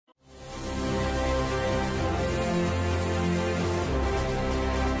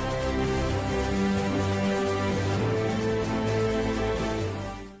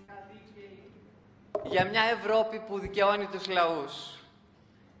για μια Ευρώπη που δικαιώνει τους λαούς,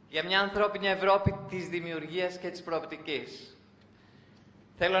 για μια ανθρώπινη Ευρώπη της δημιουργίας και της προοπτικής.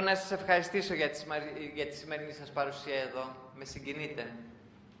 Θέλω να σας ευχαριστήσω για τη σημερινή σας παρουσία εδώ. Με συγκινείτε.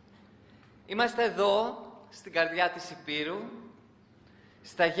 Είμαστε εδώ, στην καρδιά της Υπήρου,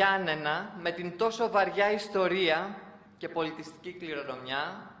 στα Γιάννενα, με την τόσο βαριά ιστορία και πολιτιστική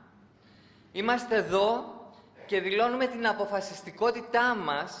κληρονομιά. Είμαστε εδώ και δηλώνουμε την αποφασιστικότητά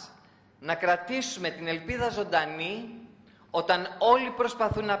μας να κρατήσουμε την ελπίδα ζωντανή όταν όλοι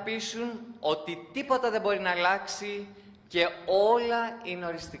προσπαθούν να πείσουν ότι τίποτα δεν μπορεί να αλλάξει και όλα είναι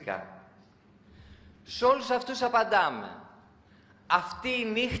οριστικά. Σε όλους αυτούς απαντάμε. Αυτή η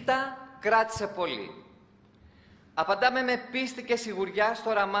νύχτα κράτησε πολύ. Απαντάμε με πίστη και σιγουριά στο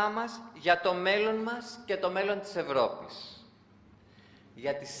όραμά μας για το μέλλον μας και το μέλλον της Ευρώπης.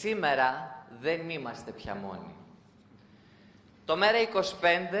 Γιατί σήμερα δεν είμαστε πια μόνοι. Το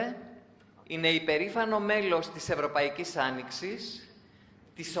ΜΕΡΑ25 είναι υπερήφανο μέλος της Ευρωπαϊκής Άνοιξης,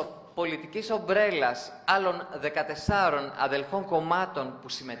 της πολιτικής ομπρέλας άλλων 14 αδελφών κομμάτων που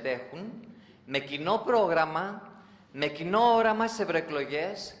συμμετέχουν, με κοινό πρόγραμμα, με κοινό όραμα στις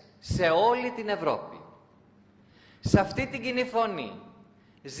ευρωεκλογές σε όλη την Ευρώπη. Σε αυτή την κοινή φωνή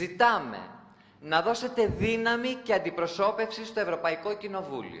ζητάμε να δώσετε δύναμη και αντιπροσώπευση στο Ευρωπαϊκό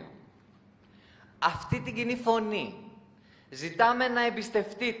Κοινοβούλιο. Αυτή την κοινή φωνή ζητάμε να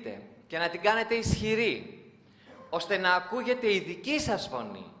εμπιστευτείτε και να την κάνετε ισχυρή, ώστε να ακούγεται η δική σας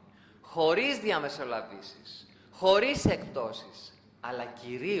φωνή, χωρίς διαμεσολαβήσεις, χωρίς εκπτώσεις, αλλά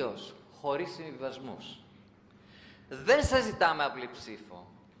κυρίως χωρίς συμβιβασμούς. Δεν σας ζητάμε απλή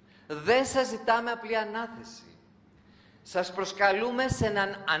ψήφο, δεν σας ζητάμε απλή ανάθεση. Σας προσκαλούμε σε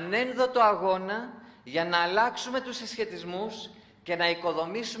έναν ανένδοτο αγώνα για να αλλάξουμε τους συσχετισμούς και να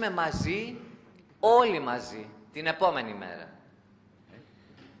οικοδομήσουμε μαζί, όλοι μαζί, την επόμενη μέρα.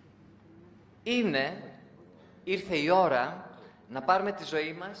 Ήρθε η ώρα να πάρουμε τη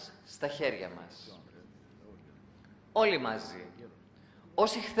ζωή μας στα χέρια μας. Όλοι μαζί.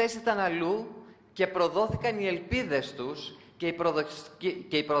 Όσοι χθες ήταν αλλού και προδόθηκαν οι ελπίδες τους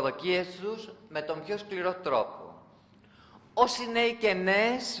και οι προδοκίες τους με τον πιο σκληρό τρόπο. Όσοι νέοι και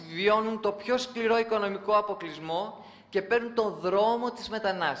νέες βιώνουν το πιο σκληρό οικονομικό αποκλεισμό και παίρνουν τον δρόμο της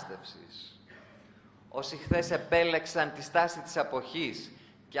μετανάστευσης. Όσοι χθες επέλεξαν τη στάση της αποχής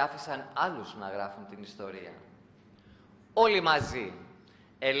και άφησαν άλλους να γράφουν την ιστορία. Όλοι μαζί,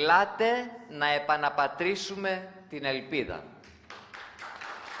 ελάτε να επαναπατρίσουμε την ελπίδα.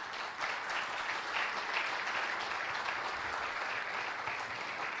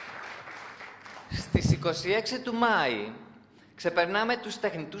 Στις 26 του Μάη ξεπερνάμε τους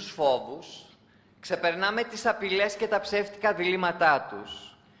τεχνητούς φόβους, ξεπερνάμε τις απειλές και τα ψεύτικα διλήμματά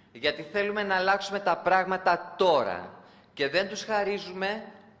τους, γιατί θέλουμε να αλλάξουμε τα πράγματα τώρα και δεν τους χαρίζουμε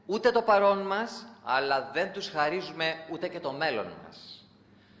ούτε το παρόν μας, αλλά δεν τους χαρίζουμε ούτε και το μέλλον μας.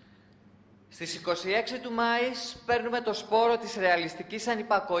 Στις 26 του Μάη παίρνουμε το σπόρο της ρεαλιστικής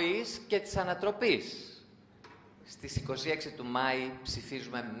ανυπακοής και της ανατροπής. Στις 26 του Μάη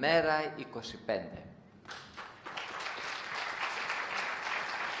ψηφίζουμε ΜΕΡΑ25.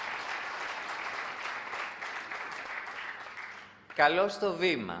 Καλώς το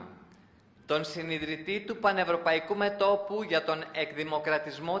βήμα. Τον συνιδρυτή του Πανευρωπαϊκού Μετώπου για τον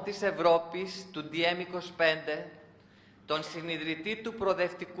εκδημοκρατισμό της Ευρώπης, του DiEM25, τον συνιδρυτή του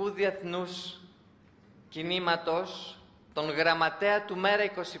Προοδευτικού Διεθνούς Κινήματος, τον γραμματέα του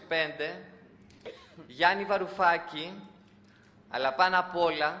ΜΕΡΑ25, Γιάννη Βαρουφάκη, αλλά πάνω απ'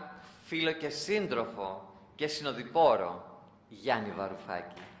 όλα φίλο και σύντροφο και συνοδοιπόρο, Γιάννη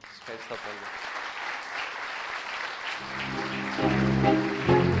Βαρουφάκη. Σας ευχαριστώ πολύ.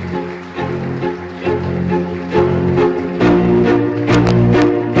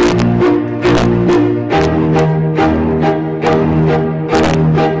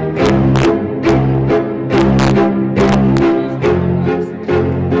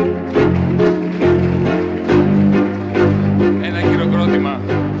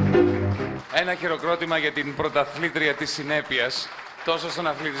 Ένα χειροκρότημα για την πρωταθλήτρια της συνέπειας, τόσο στον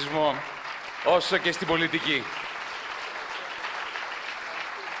αθλητισμό, όσο και στην πολιτική.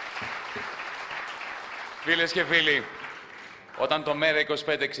 Φίλες και φίλοι, όταν το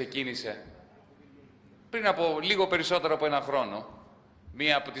ΜΕΡΑ25 ξεκίνησε, πριν από λίγο περισσότερο από ένα χρόνο,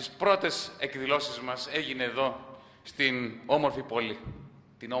 μία από τις πρώτες εκδηλώσεις μας έγινε εδώ, στην όμορφη πόλη,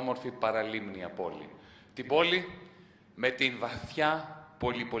 την όμορφη παραλίμνια πόλη. Την πόλη με την βαθιά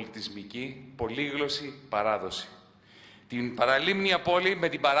πολυπολιτισμική, πολύγλωση παράδοση. Την παραλίμνια πόλη με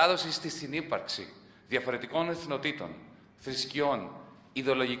την παράδοση στη συνύπαρξη διαφορετικών εθνοτήτων, θρησκειών,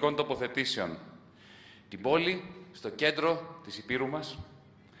 ιδεολογικών τοποθετήσεων. Την πόλη στο κέντρο της Υπήρου μας,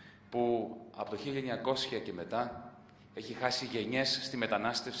 που από το 1900 και μετά έχει χάσει γενιές στη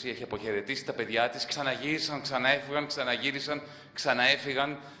μετανάστευση, έχει αποχαιρετήσει τα παιδιά της, ξαναγύρισαν, ξαναέφυγαν, ξαναγύρισαν,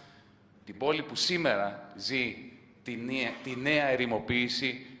 ξαναέφυγαν. Την πόλη που σήμερα ζει τη νέα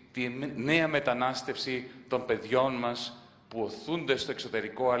ερημοποίηση, τη νέα μετανάστευση των παιδιών μας που οθούνται στο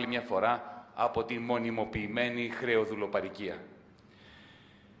εξωτερικό άλλη μια φορά από τη μονιμοποιημένη χρεοδουλοπαρικία.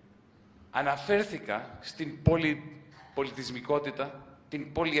 Αναφέρθηκα στην πολιτισμικότητα,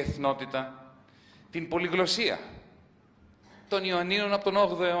 την πολυεθνότητα, την πολυγλωσσία των Ιωαννίνων από τον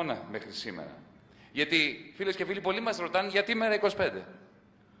 8ο αιώνα μέχρι σήμερα. Γιατί, φίλες και φίλοι, πολλοί μας ρωτάνε γιατί μέρα 25.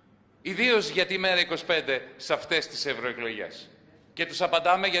 Ιδίως γιατί μέρα 25 σε αυτές τις ευρωεκλογές. Και τους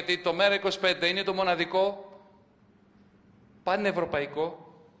απαντάμε γιατί το μέρα 25 είναι το μοναδικό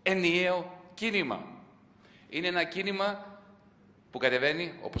πανευρωπαϊκό ενιαίο κίνημα. Είναι ένα κίνημα που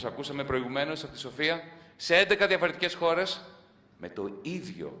κατεβαίνει, όπως ακούσαμε προηγουμένως από τη Σοφία, σε 11 διαφορετικές χώρες με το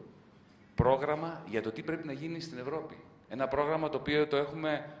ίδιο πρόγραμμα για το τι πρέπει να γίνει στην Ευρώπη. Ένα πρόγραμμα το οποίο το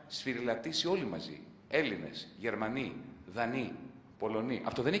έχουμε σφυριλατήσει όλοι μαζί. Έλληνες, Γερμανοί, Δανείοι, Πολωνοί.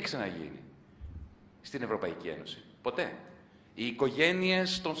 Αυτό δεν έχει ξαναγίνει στην Ευρωπαϊκή Ένωση. Ποτέ. Οι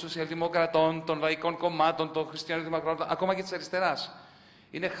οικογένειες των σοσιαλδημοκρατών, των λαϊκών κομμάτων, των χριστιανοδημοκρατών, ακόμα και της αριστεράς,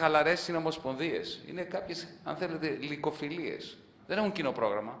 είναι χαλαρές συνομοσπονδίες. Είναι κάποιες, αν θέλετε, λυκοφιλίες. Δεν έχουν κοινό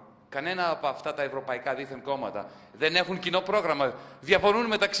πρόγραμμα. Κανένα από αυτά τα ευρωπαϊκά δίθεν κόμματα δεν έχουν κοινό πρόγραμμα. Διαφωνούν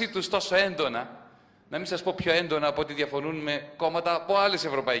μεταξύ τους τόσο έντονα. Να μην σας πω πιο έντονα από ότι διαφωνούν με κόμματα από άλλες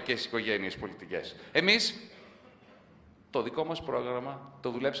ευρωπαϊκές οικογένειες πολιτικές. Εμείς το δικό μας πρόγραμμα το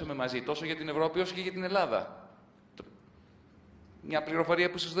δουλέψαμε μαζί, τόσο για την Ευρώπη όσο και για την Ελλάδα. Μια πληροφορία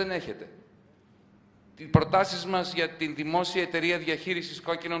που ίσως δεν έχετε. Οι προτάσεις μας για την Δημόσια Εταιρεία Διαχείρισης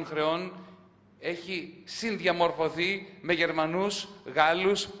Κόκκινων Χρεών έχει συνδιαμορφωθεί με Γερμανούς,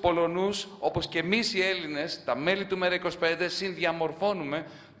 Γάλλους, Πολωνούς, όπως και εμείς οι Έλληνες, τα μέλη του ΜΕΡΑ 25, συνδιαμορφώνουμε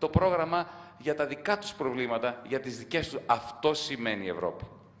το πρόγραμμα για τα δικά τους προβλήματα, για τις δικές τους. Αυτό σημαίνει η Ευρώπη.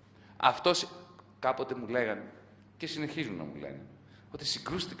 Αυτό κάποτε μου λέγανε και συνεχίζουν να μου λένε ότι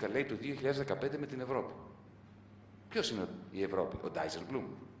συγκρούστηκα, λέει, το 2015 με την Ευρώπη. Ποιος είναι η Ευρώπη? Ο Ντάισελμπλουμ,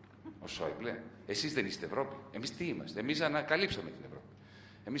 ο Σόιμπλε. Εσείς δεν είστε Ευρώπη. Εμείς τι είμαστε? Εμείς ανακαλύψαμε την Ευρώπη.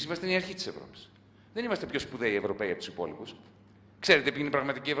 Εμείς είμαστε η αρχή της Ευρώπης. Δεν είμαστε πιο σπουδαίοι Ευρωπαίοι από τους υπόλοιπους. Ξέρετε ποιοι είναι οι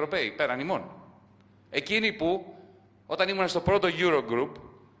πραγματικοί Ευρωπαίοι, πέραν ημών? Εκείνοι που, όταν ήμουν στο πρώτο Eurogroup,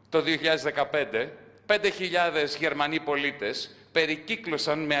 το 2015, 5.000 Γερμανοί πολίτες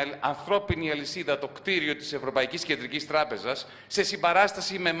περικύκλωσαν με ανθρώπινη αλυσίδα το κτίριο της Ευρωπαϊκής Κεντρικής Τράπεζας σε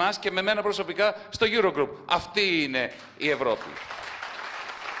συμπαράσταση με εμάς και με μένα προσωπικά στο Eurogroup. Αυτή είναι η Ευρώπη.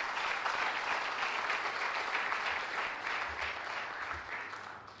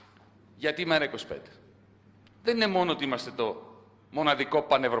 Γιατί ΜΕΡΑ 25. Δεν είναι μόνο ότι είμαστε το μοναδικό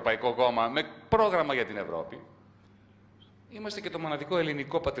πανευρωπαϊκό κόμμα με πρόγραμμα για την Ευρώπη. Είμαστε και το μοναδικό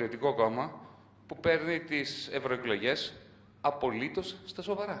ελληνικό πατριωτικό κόμμα που παίρνει τις ευρωεκλογές απολύτως στα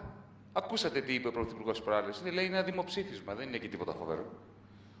σοβαρά. Ακούσατε τι είπε ο Πρωθυπουργός προάλλες? Λέει ένα δημοψήφισμα, δεν είναι και τίποτα φοβερό.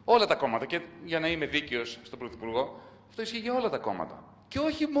 Όλα τα κόμματα, και για να είμαι δίκαιος στον Πρωθυπουργό, αυτό ισχύει για όλα τα κόμματα. Και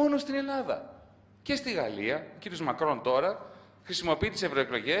όχι μόνο στην Ελλάδα. Και στη Γαλλία, ο κ. Μακρόν τώρα χρησιμοποιεί τις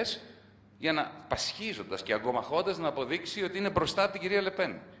ευρωεκλογές για να πασχίζοντας και αγκομαχώντας να αποδείξει ότι είναι μπροστά από την κυρία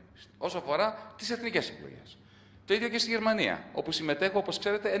Λεπέν όσο αφορά τις εθνικές εκλογές. Το ίδιο και στη Γερμανία, όπου συμμετέχω, όπως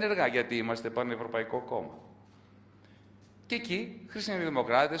ξέρετε, ενεργά, γιατί είμαστε πανευρωπαϊκό κόμμα. Και εκεί,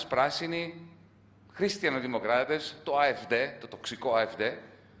 χριστιανοδημοκράτες, πράσινοι, χριστιανοδημοκράτες, το AfD, το τοξικό AfD,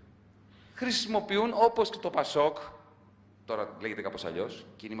 χρησιμοποιούν, όπως και το ΠΑΣΟΚ, τώρα λέγεται κάπως αλλιώς,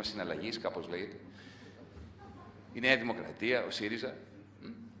 κίνημα συναλλαγής, κάπως λέγεται, η Νέα Δημοκρατία, ο ΣΥΡΙΖΑ,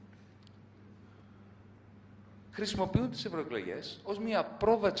 χρησιμοποιούν τις ευρωεκλογές ως μια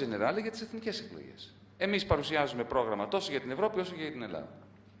πρόβα τζενεράλε για τις εθνικές εκλογές. Εμείς παρουσιάζουμε πρόγραμμα τόσο για την Ευρώπη όσο και για την Ελλάδα.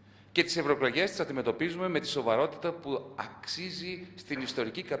 Και τις ευρωεκλογές τις αντιμετωπίζουμε με τη σοβαρότητα που αξίζει στην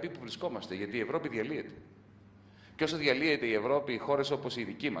ιστορική καπή που βρισκόμαστε, γιατί η Ευρώπη διαλύεται. Και όσο διαλύεται η Ευρώπη, οι χώρες όπως η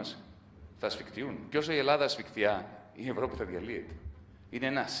δική μας θα ασφικτιούν. Και όσο η Ελλάδα ασφικτιά, η Ευρώπη θα διαλύεται. Είναι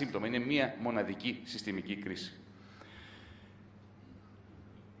ένα σύμπτωμα, είναι μια μοναδική συστημική κρίση.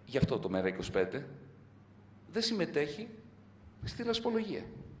 Γι' αυτό το ΜΕΡΑ 25 δεν συμμετέχει στη λασπολογία.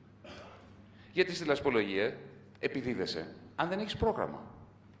 Γιατί στη λασπολογία επιδίδεσαι αν δεν έχεις πρόγραμμα.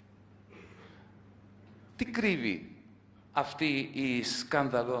 Τι κρύβει αυτή η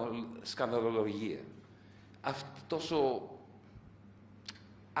σκανδαλολογία, αυτή τόσο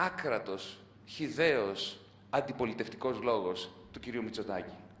άκρατος, χυδαίος, αντιπολιτευτικός λόγος του κυρίου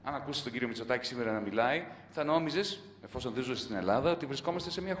Μητσοτάκη? Αν ακούσεις τον κύριο Μητσοτάκη σήμερα να μιλάει, θα νόμιζες, εφόσον δεν ζούσε στην Ελλάδα, ότι βρισκόμαστε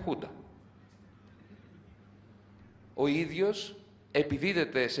σε μια χούντα. Ο ίδιος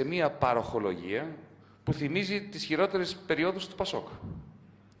επιδίδεται σε μια παροχολογία που θυμίζει τις χειρότερες περιόδους του ΠΑΣΟΚ.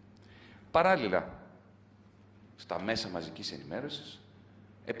 Παράλληλα, στα μέσα μαζικής ενημέρωσης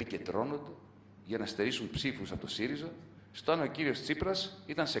επικεντρώνονται για να στερήσουν ψήφους από το ΣΥΡΙΖΑ στο αν ο κύριος Τσίπρας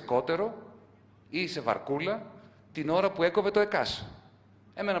ήταν σε κότερο ή σε βαρκούλα την ώρα που έκοβε το ΕΚΑΣ.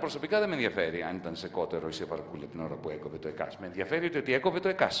 Εμένα προσωπικά δεν με ενδιαφέρει αν ήταν σε κότερο ή σε βαρκούλα την ώρα που έκοβε το ΕΚΑΣ. Με ενδιαφέρει ότι έκοβε το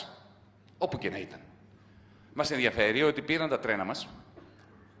ΕΚΑΣ. Όπου και να ήταν. Μας ενδιαφέρει ότι πήραν τα τρένα μας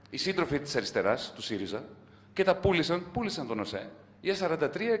οι σύντροφοι της αριστεράς, του ΣΥΡΙΖΑ, και τα πούλησαν τον ΟΣΕ για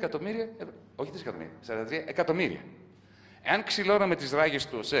 43 εκατομμύρια. Όχι δισεκατομμύρια, 43 εκατομμύρια. Εάν ξυλώναμε τις ράγες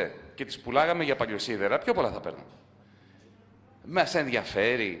του ΟΣΕ και τις πουλάγαμε για παλιοσίδερα, πιο πολλά θα παίρναμε. Μας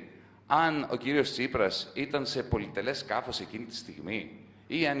ενδιαφέρει αν ο κύριος Τσίπρας ήταν σε πολυτελές σκάφος εκείνη τη στιγμή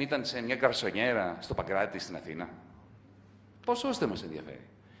ή αν ήταν σε μια γκαρσονιέρα στο Παγκράτη στην Αθήνα. Πόσο δεν μας ενδιαφέρει.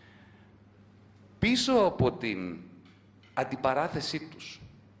 Πίσω από την αντιπαράθεσή τους,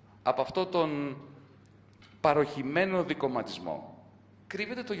 από αυτό τον παροχημένο δικομματισμό,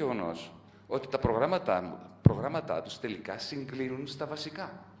 κρύβεται το γεγονός ότι τα προγράμματά τους τελικά συγκλίνουν στα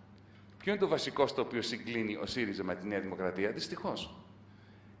βασικά. Ποιο είναι το βασικό στο οποίο συγκλίνει ο ΣΥΡΙΖΑ με τη Νέα Δημοκρατία? Δυστυχώς.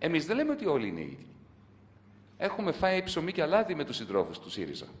 Εμείς δεν λέμε ότι όλοι είναι ίδιοι. Έχουμε φάει ψωμί και αλάτι με τους συντρόφους του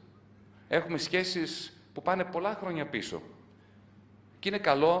ΣΥΡΙΖΑ. Έχουμε σχέσεις που πάνε πολλά χρόνια πίσω. Και είναι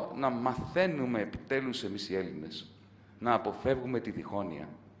καλό να μαθαίνουμε επιτέλους εμείς οι Έλληνες να αποφεύγουμε τη διχόνοια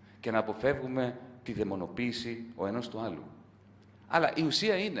και να αποφεύγουμε τη δαιμονοποίηση ο ενός του άλλου. Αλλά η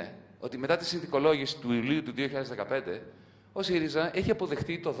ουσία είναι ότι μετά τη συνθηκολόγηση του Ιουλίου του 2015, ο ΣΥΡΙΖΑ έχει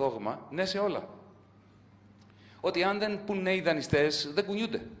αποδεχτεί το δόγμα ναι σε όλα. Ότι αν δεν πουν ναι οι δανειστές, δεν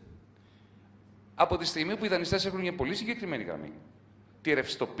κουνιούνται. Από τη στιγμή που οι δανειστές έχουν μια πολύ συγκεκριμένη γραμμή, τη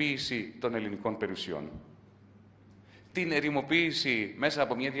ρευστοποίηση των ελληνικών περιουσιών, την ερημοποίηση μέσα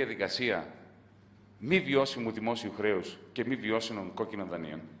από μια διαδικασία μη βιώσιμου δημόσιου χρέους και μη βιώσιμων κόκκινων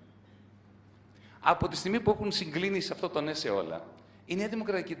δανείων, από τη στιγμή που έχουν συγκλίνει σε αυτό το ναι σε όλα, η Νέα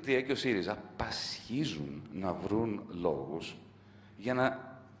Δημοκρατία και ο ΣΥΡΙΖΑ πασχίζουν να βρουν λόγους για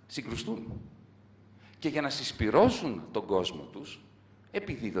να συγκρουστούν. Και για να συσπυρώσουν τον κόσμο τους,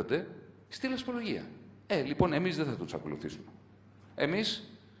 επιδίδονται στη λασπολογία. Λοιπόν, εμείς δεν θα τους ακολουθήσουμε. Εμείς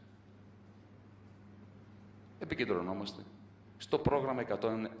επικεντρωνόμαστε στο πρόγραμμα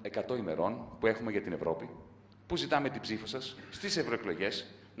 100 ημερών που έχουμε για την Ευρώπη, που ζητάμε την ψήφο σας στις ευρωεκλογές,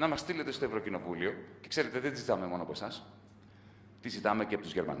 να μας στείλετε στο Ευρωκοινοβούλιο. Και ξέρετε, δεν τη ζητάμε μόνο από εσάς. Τη ζητάμε και από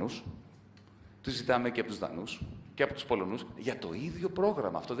τους Γερμανούς, τη ζητάμε και από τους Δανούς και από τους Πολωνούς για το ίδιο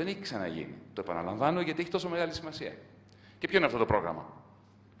πρόγραμμα. Αυτό δεν έχει ξαναγίνει. Το επαναλαμβάνω γιατί έχει τόσο μεγάλη σημασία. Και ποιο είναι αυτό το πρόγραμμα?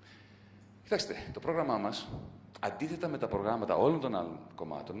 Κοιτάξτε, το πρόγραμμά μας, αντίθετα με τα προγράμματα όλων των άλλων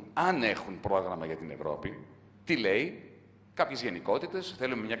κομμάτων, αν έχουν πρόγραμμα για την Ευρώπη, τι λέει? Κάποιες γενικότητες.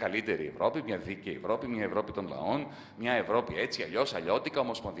 Θέλουμε μια καλύτερη Ευρώπη, μια δίκαιη Ευρώπη, μια Ευρώπη των λαών, μια Ευρώπη έτσι, αλλιώς, αλλιώτικα,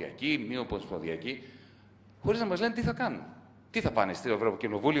 ομοσπονδιακή, μη ομοσπονδιακή, χωρίς να μας λένε τι θα κάνουν. Τι θα πάνε στο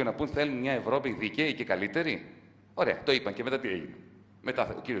Ευρωκοινοβούλιο να πούν θέλουν μια Ευρώπη δίκαιη και καλύτερη? Ωραία, το είπαν και μετά τι έγινε.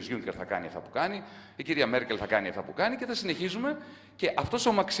 Μετά ο κύριος Γιούνκερ θα κάνει αυτά που κάνει, η κυρία Μέρκελ θα κάνει αυτά που κάνει και θα συνεχίζουμε. Και αυτός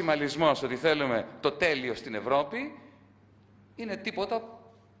ο μαξιμαλισμός ότι θέλουμε το τέλειο στην Ευρώπη είναι τίποτα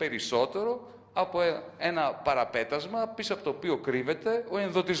περισσότερο από ένα παραπέτασμα πίσω από το οποίο κρύβεται ο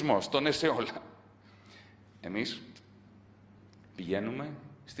ενδοτισμός, το ναι σε όλα. Εμείς πηγαίνουμε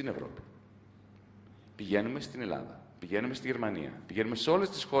στην Ευρώπη. Πηγαίνουμε στην Ελλάδα. Πηγαίνουμε στη Γερμανία. Πηγαίνουμε σε όλες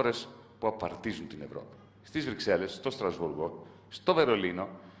τις χώρες που απαρτίζουν την Ευρώπη. Στις Βρυξέλλες, στο Στρασβούργο, στο Βερολίνο,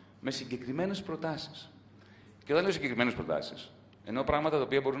 με συγκεκριμένες προτάσεις. Και όταν λέω συγκεκριμένες προτάσεις, εννοώ πράγματα τα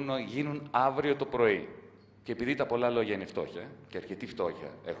οποία μπορούν να γίνουν αύριο το πρωί. Και επειδή τα πολλά λόγια είναι φτώχεια, και αρκετή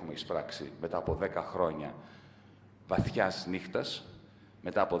φτώχεια έχουμε εισπράξει μετά από 10 χρόνια βαθιάς νύχτας,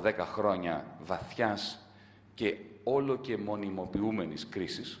 μετά από 10 χρόνια βαθιάς και όλο και μονιμοποιούμενης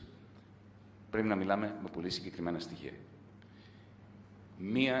κρίσης, πρέπει να μιλάμε με πολύ συγκεκριμένα στοιχεία.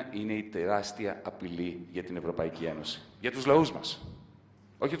 Μία είναι η τεράστια απειλή για την Ευρωπαϊκή Ένωση. Για τους λαούς μας.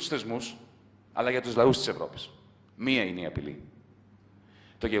 Όχι για τους θεσμούς, αλλά για τους λαούς της Ευρώπης. Μία είναι η απειλή.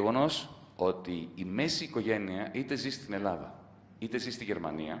 Το γεγονός ότι η μέση οικογένεια είτε ζει στην Ελλάδα, είτε ζει στη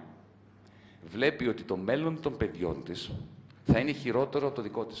Γερμανία, βλέπει ότι το μέλλον των παιδιών της θα είναι χειρότερο από το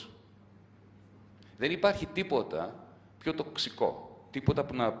δικό της. Δεν υπάρχει τίποτα πιο τοξικό. Τίποτα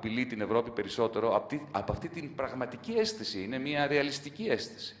που να απειλεί την Ευρώπη περισσότερο από αυτή την πραγματική αίσθηση. Είναι μια ρεαλιστική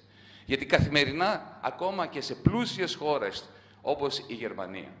αίσθηση. Γιατί καθημερινά, ακόμα και σε πλούσιες χώρες όπως η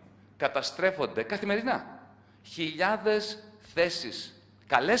Γερμανία, καταστρέφονται καθημερινά χιλιάδες θέσεις,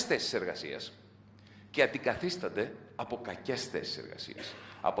 καλές θέσεις εργασίας και αντικαθίστανται από κακές θέσεις εργασίας.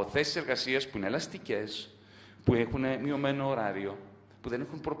 Από θέσεις εργασίας που είναι ελαστικές, που έχουν μειωμένο ωράριο, που δεν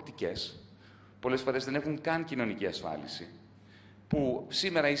έχουν προοπτικές, πολλές φορές δεν έχουν καν κοινωνική ασφάλιση, που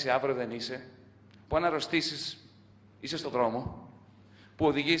σήμερα είσαι, αύριο δεν είσαι, που αν αρρωστήσεις είσαι στον δρόμο, που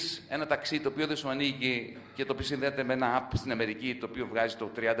οδηγείς ένα ταξί το οποίο δεν σου ανήκει και το οποίο συνδέεται με ένα app στην Αμερική το οποίο βγάζει το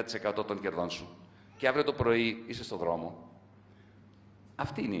 30% των κερδών σου. Και αύριο το πρωί είσαι στον δρόμο.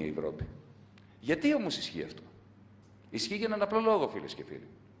 Αυτή είναι η Ευρώπη. Γιατί όμως ισχύει αυτό? Ισχύει για έναν απλό λόγο, φίλες και φίλοι.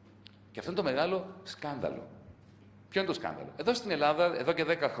 Και αυτό είναι το μεγάλο σκάνδαλο. Ποιο είναι το σκάνδαλο? Εδώ στην Ελλάδα, εδώ και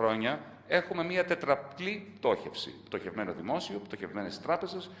 10 χρόνια, έχουμε μία τετραπλή πτώχευση. Πτωχευμένο δημόσιο, πτωχευμένες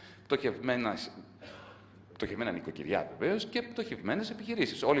τράπεζες, πτωχευμένα νοικοκυριά βεβαίως και πτωχευμένες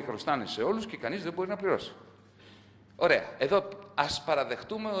επιχειρήσεις. Όλοι χρωστάνε σε όλους και κανείς δεν μπορεί να πληρώσει. Ωραία. Εδώ ας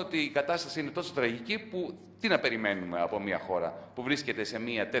παραδεχτούμε ότι η κατάσταση είναι τόσο τραγική που τι να περιμένουμε από μια χώρα που βρίσκεται σε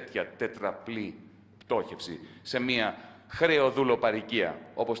μια τέτοια τετραπλή πτώχευση, σε μια χρεοδουλοπαρικία,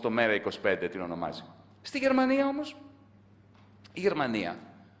 όπως το ΜΕΡΑ25 την ονομάζει. Στη Γερμανία όμως, η Γερμανία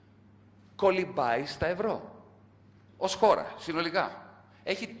κολυμπάει στα ευρώ. Ως χώρα, συνολικά.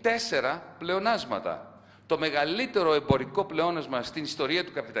 Έχει 4 πλεονάσματα. Το μεγαλύτερο εμπορικό πλεόνασμα στην ιστορία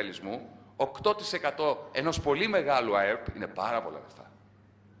του καπιταλισμού, 8% ενός πολύ μεγάλου ΑΕΠ, είναι πάρα πολλά λεφτά.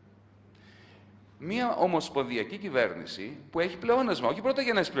 Μία ομοσπονδιακή κυβέρνηση που έχει πλεόνασμα, όχι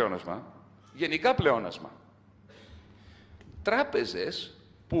πρωτογενές πλεόνασμα, γενικά πλεόνασμα. Τράπεζες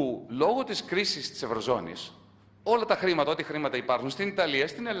που λόγω της κρίσης της Ευρωζώνης, όλα τα χρήματα, ό,τι χρήματα υπάρχουν στην Ιταλία,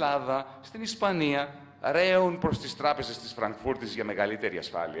 στην Ελλάδα, στην Ισπανία, ρέουν προς τις τράπεζες της Φραγκφούρτης για μεγαλύτερη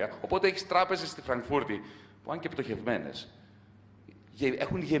ασφάλεια. Οπότε έχεις τράπεζες στη Φραγκφούρτη που, αν και πτωχευμένες,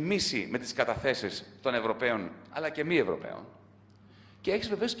 έχουν γεμίσει με τις καταθέσεις των Ευρωπαίων, αλλά και μη Ευρωπαίων. Και έχεις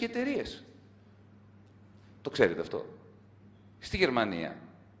βεβαίως και εταιρείες. Το ξέρετε αυτό? Στη Γερμανία,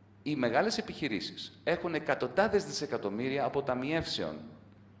 οι μεγάλες επιχειρήσεις έχουν εκατοντάδες δισεκατομμύρια αποταμιεύσεων.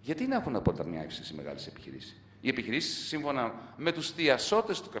 Γιατί να έχουν αποταμιεύσεις οι μεγάλες επιχειρήσεις? Οι επιχειρήσεις, σύμφωνα με τους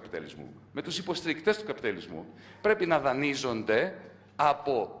θειασότες του καπιταλισμού, με τους υποστηρικτές του καπιταλισμού, πρέπει να δανείζονται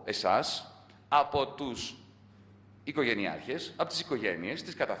από εσάς, από τους οικογενειάρχες, από τις οικογένειες,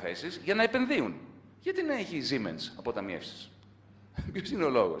 τις καταθέσεις, για να επενδύουν. Γιατί να έχει η Siemens αποταμιεύσεις? Ποιος είναι ο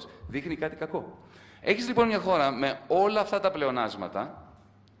λόγος? Δείχνει κάτι κακό. Έχεις λοιπόν μια χώρα με όλα αυτά τα πλεονάσματα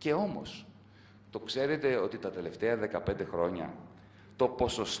και όμως, το ξέρετε ότι τα τελευταία 15 χρόνια το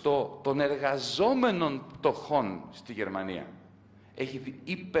ποσοστό των εργαζόμενων πτωχών στη Γερμανία έχει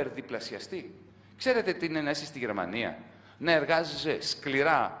υπερδιπλασιαστεί. Ξέρετε τι είναι να είσαι στη Γερμανία? Να εργάζεσαι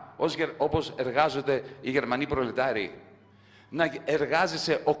σκληρά, όπως εργάζονται οι Γερμανοί προλετάριοι. Να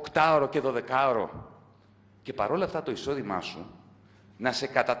εργάζεσαι 8ωρο και 12ωρο. Και παρόλα αυτά το εισόδημά σου να σε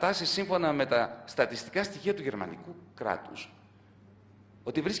κατατάσσει σύμφωνα με τα στατιστικά στοιχεία του γερμανικού κράτους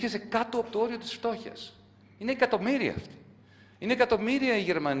ότι βρίσκεσαι κάτω από το όριο της φτώχειας. Είναι εκατομμύρια αυτοί. Είναι εκατομμύρια οι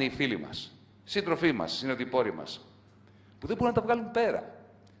Γερμανοί φίλοι μας, σύντροφοί μας, συνοδοιπόροι μας, που δεν μπορούν να τα βγάλουν πέρα.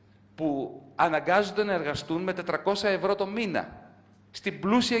 Που αναγκάζονται να εργαστούν με 400 ευρώ το μήνα. Στην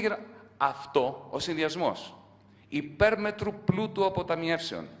πλούσια Γερμανία. Αυτό ο συνδυασμός υπέρμετρου πλούτου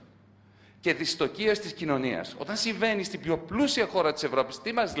αποταμιεύσεων και δυστοκίας της κοινωνίας, όταν συμβαίνει στην πιο πλούσια χώρα της Ευρώπης,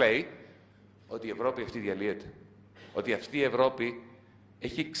 τι μας λέει? Ότι η Ευρώπη αυτή διαλύεται. Ότι αυτή η Ευρώπη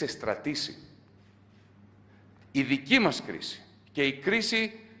έχει ξεστρατήσει. Η δική μας κρίση και η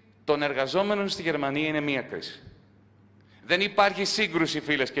κρίση των εργαζόμενων στη Γερμανία είναι μία κρίση. Δεν υπάρχει σύγκρουση,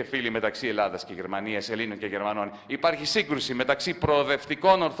 φίλες και φίλοι, μεταξύ Ελλάδας και Γερμανίας, Ελλήνων και Γερμανών. Υπάρχει σύγκρουση μεταξύ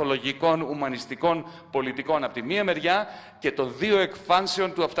προοδευτικών, ορθολογικών, ουμανιστικών πολιτικών από τη μία μεριά και των δύο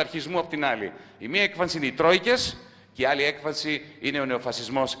εκφάνσεων του αυταρχισμού από την άλλη. Η μία έκφανση είναι οι Τρόικες και η άλλη έκφανση είναι ο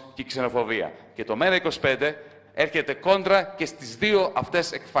νεοφασισμός και η ξενοφοβία. Και το ΜΕΡΑ25 έρχεται κόντρα και στις δύο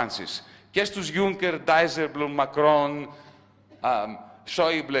αυτές εκφάνσεις. Και στους Juncker, Dijsselbloem, Macron,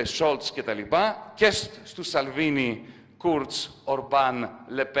 Schäuble, Scholz κτλ. Και στους Salvini, Kurz, Orban,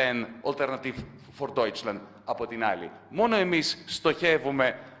 Le Pen, Alternative for Deutschland από την άλλη. Μόνο εμείς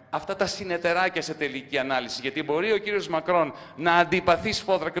στοχεύουμε αυτά τα συνεταιράκια σε τελική ανάλυση, γιατί μπορεί ο κύριος Μακρόν να αντιπαθεί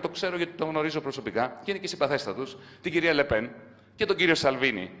σφόδρα, και το ξέρω γιατί τον γνωρίζω προσωπικά και είναι και συμπαθέστατος, την κυρία Le Pen και τον κύριο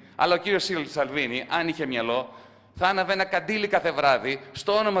Σαλβίνι. Αλλά ο κύριος Σαλβίνι, αν είχε μυαλό, θα άναβε ένα καντήλι κάθε βράδυ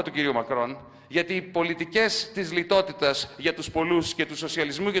στο όνομα του κυρίου Μακρόν, γιατί οι πολιτικές της λιτότητας για τους πολλούς και του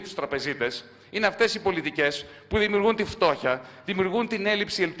σοσιαλισμού για τους τραπεζίτες είναι αυτές οι πολιτικές που δημιουργούν τη φτώχεια, δημιουργούν την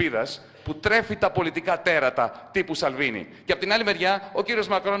έλλειψη ελπίδας, που τρέφει τα πολιτικά τέρατα τύπου Σαλβίνι. Και από την άλλη μεριά, ο κύριος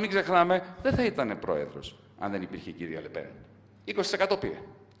Μακρόν, μην ξεχνάμε, δεν θα ήταν πρόεδρος αν δεν υπήρχε η κυρία Λεπέν. 20% πήρε.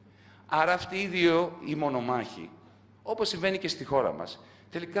 Άρα αυτοί οι δύο οι μονομάχοι, όπως συμβαίνει και στη χώρα μας,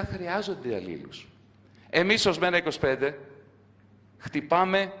 τελικά χρειάζονται αλλήλους. Εμείς ως ΜΕΡΑ25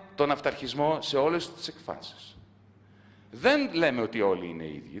 χτυπάμε τον αυταρχισμό σε όλες τις εκφάνσεις. Δεν λέμε ότι όλοι είναι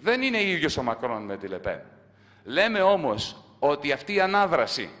ίδιοι. Δεν είναι ίδιος ο Μακρόν με τη Λεπέν. Λέμε όμως ότι αυτή η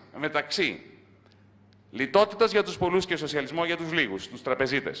ανάδραση μεταξύ λιτότητας για τους πολλούς και σοσιαλισμό για τους λίγους, τους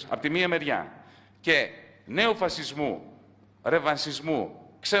τραπεζίτες, από τη μία μεριά, και νέου φασισμού, ρεβανσισμού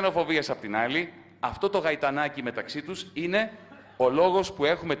ξενοφοβίας απ' την άλλη, αυτό το γαϊτανάκι μεταξύ τους είναι ο λόγος που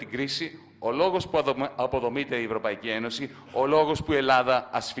έχουμε την κρίση, ο λόγος που αποδομείται η Ευρωπαϊκή Ένωση, ο λόγος που η Ελλάδα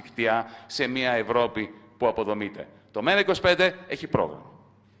ασφικτιά σε μια Ευρώπη που αποδομείται. Το ΜΕΡΑ25 έχει πρόγραμμα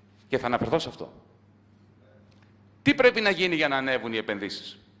και θα αναφερθώ σε αυτό. Τι πρέπει να γίνει για να ανέβουν οι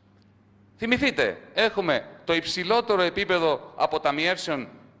επενδύσεις? Θυμηθείτε, έχουμε το υψηλότερο επίπεδο αποταμιεύσεων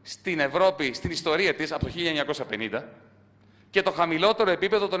στην Ευρώπη, στην ιστορία της, από το 1950 και το χαμηλότερο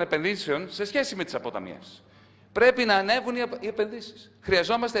επίπεδο των επενδύσεων σε σχέση με τις αποταμιεύσεις. Πρέπει να ανέβουν οι επενδύσεις.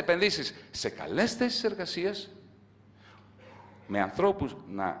 Χρειαζόμαστε επενδύσεις σε καλές θέσεις εργασίας, με ανθρώπους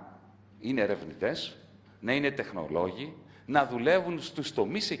να είναι ερευνητές, να είναι τεχνολόγοι, να δουλεύουν στους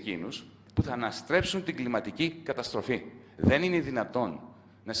τομείς εκείνους που θα αναστρέψουν την κλιματική καταστροφή. Δεν είναι δυνατόν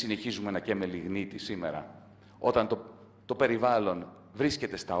να συνεχίζουμε να καίμε λιγνίτη σήμερα, όταν το περιβάλλον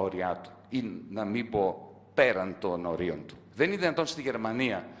βρίσκεται στα όρια του ή να μην πω πέραν των ορίων του. Δεν είναι δυνατόν στη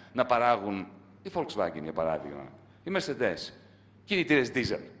Γερμανία να παράγουν η Volkswagen, για παράδειγμα, η Mercedes, κινητήρες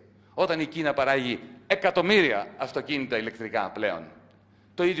diesel, όταν η Κίνα παράγει εκατομμύρια αυτοκίνητα ηλεκτρικά πλέον.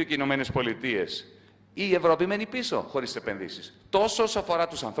 Το ίδιο και οι Ηνωμένες Πολιτείες. Η Ευρώπη μένει πίσω χωρίς επενδύσεις. Τόσο όσο αφορά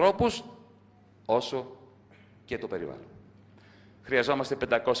τους ανθρώπους, όσο και το περιβάλλον. Χρειαζόμαστε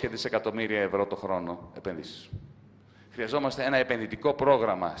 500 δισεκατομμύρια ευρώ το χρόνο επενδύσεις. Χρειαζόμαστε ένα επενδυτικό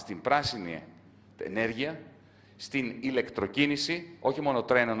πρόγραμμα στην πράσινη ενέργεια, στην ηλεκτροκίνηση, όχι μόνο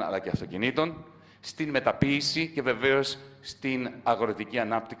τρένων αλλά και αυτοκινήτων, στην μεταποίηση και βεβαίως στην αγροτική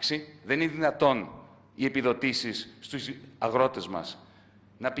ανάπτυξη. Δεν είναι δυνατόν οι επιδοτήσεις στους αγρότες μας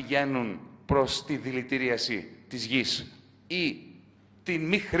να πηγαίνουν προς τη δηλητηρίαση της γης ή την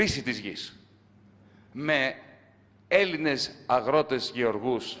μη χρήση της γης. Με Έλληνες αγρότες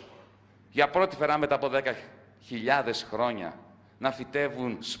γεωργούς για πρώτη φορά μετά από 10.000 χρόνια να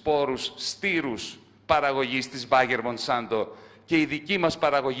φυτεύουν σπόρους στήρους παραγωγής της Bayer Monsanto και η δική μας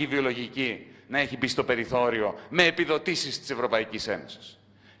παραγωγή βιολογική να έχει μπει στο περιθώριο με επιδοτήσεις της Ευρωπαϊκής Ένωσης.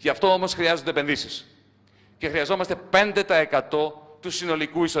 Γι' αυτό όμως χρειάζονται επενδύσεις. Και χρειαζόμαστε 5% του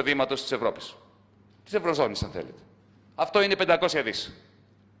συνολικού εισοδήματος της Ευρώπης. Της Ευρωζώνης, αν θέλετε. Αυτό είναι 500 δις.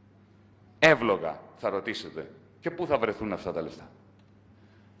 Εύλογα, θα ρωτήσετε. Και πού θα βρεθούν αυτά τα λεφτά?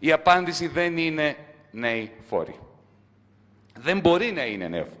 Η απάντηση δεν είναι νέοι φόροι. Δεν μπορεί να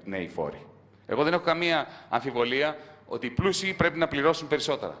είναι νέοι φόροι. Εγώ δεν έχω καμία αμφιβολία ότι οι πλούσιοι πρέπει να πληρώσουν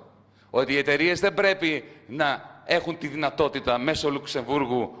περισσότερα. Ότι οι εταιρείες δεν πρέπει να έχουν τη δυνατότητα μέσω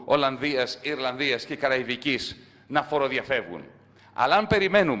Λουξεμβούργου, Ολλανδίας, Ιρλανδίας και Καραϊβικής να φοροδιαφεύγουν. Αλλά αν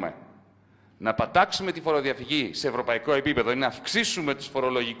περιμένουμε να πατάξουμε τη φοροδιαφυγή σε ευρωπαϊκό επίπεδο ή να αυξήσουμε τους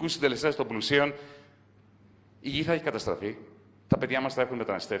φορολογικούς συντελεστές των πλουσίων, η γη θα έχει καταστραφεί, τα παιδιά μας θα έχουν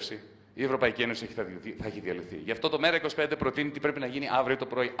μεταναστεύσει, η Ευρωπαϊκή Ένωση θα έχει διαλυθεί. Γι' αυτό το ΜΕΡΑ25 προτείνει τι πρέπει να γίνει αύριο το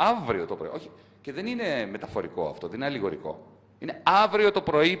πρωί. Αύριο το πρωί. Όχι. Και δεν είναι μεταφορικό αυτό, δεν είναι αλληγορικό. Είναι αύριο το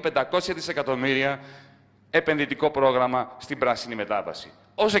πρωί 500 δισεκατομμύρια επενδυτικό πρόγραμμα στην πράσινη μετάβαση.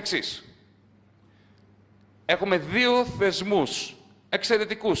 Ως εξής. Έχουμε δύο θεσμούς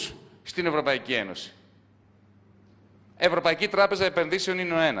εξαιρετικούς στην Ευρωπαϊκή Ένωση. Ευρωπαϊκή Τράπεζα Επενδύσεων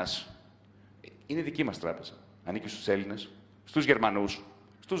είναι ο ένας. Είναι δική μας τράπεζα. Ανήκει στους Έλληνες, στους Γερμανούς,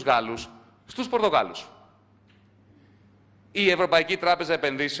 στους Γάλλους, στους Πορτογάλους. Η Ευρωπαϊκή Τράπεζα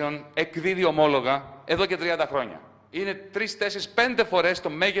Επενδύσεων εκδίδει ομόλογα εδώ και 30 χρόνια. Είναι 3, 4, 5 φορές το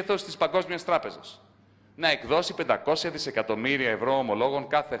μέγεθος της Παγκόσμιας Τράπεζας. Να εκδώσει 500 δισεκατομμύρια ευρώ ομολόγων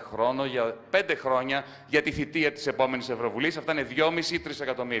κάθε χρόνο για 5 χρόνια για τη θητεία της επόμενης Ευρωβουλής. Αυτά είναι 2,5 ή 3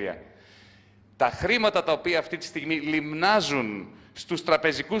 εκατομμύρια. Τα χρήματα τα οποία αυτή τη στιγμή λιμνάζουν στους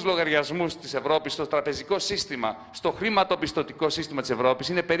τραπεζικούς λογαριασμούς της Ευρώπης, στο τραπεζικό σύστημα, στο χρηματοπιστωτικό σύστημα της Ευρώπης,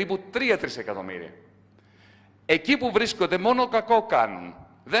 είναι περίπου 3 εκατομμύρια. Εκεί που βρίσκονται μόνο κακό κάνουν.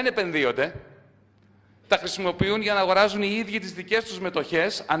 Δεν επενδύονται. Τα χρησιμοποιούν για να αγοράζουν οι ίδιοι τις δικές τους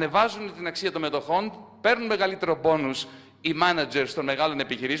μετοχές, ανεβάζουν την αξία των μετοχών, παίρνουν μεγαλύτερο μπόνους οι managers των μεγάλων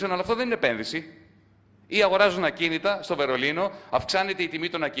επιχειρήσεων, αλλά αυτό δεν είναι επένδυση. Ή αγοράζουν ακίνητα στο Βερολίνο, αυξάνεται η τιμή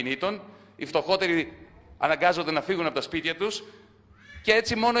των ακινήτων, οι φτωχότεροι αναγκάζονται να φύγουν από τα σπίτια τους και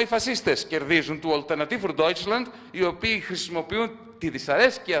έτσι μόνο οι φασίστες κερδίζουν του Alternative für Deutschland, οι οποίοι χρησιμοποιούν τη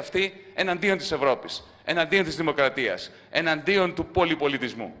δυσαρέσκεια αυτή εναντίον της Ευρώπης, εναντίον της δημοκρατίας, εναντίον του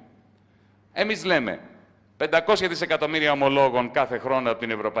πολυπολιτισμού. Εμείς λέμε 500 δισεκατομμύρια ομολόγων κάθε χρόνο από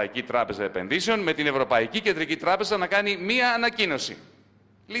την Ευρωπαϊκή Τράπεζα Επενδύσεων, με την Ευρωπαϊκή Κεντρική Τράπεζα να κάνει μία ανακοίνωση.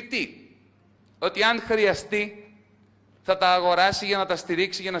 Λιτή. Ότι αν χρειαστεί θα τα αγοράσει για να τα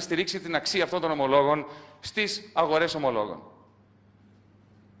στηρίξει, για να στηρίξει την αξία αυτών των ομολόγων στις αγορές ομολόγων.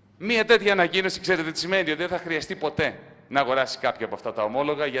 Μία τέτοια ανακοίνωση, ξέρετε τι σημαίνει? Ότι δεν θα χρειαστεί ποτέ να αγοράσει κάποιο από αυτά τα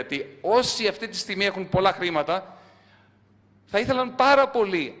ομόλογα, γιατί όσοι αυτή τη στιγμή έχουν πολλά χρήματα, θα ήθελαν πάρα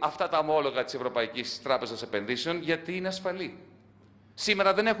πολύ αυτά τα ομόλογα της Ευρωπαϊκής Τράπεζας Επενδύσεων, γιατί είναι ασφαλή.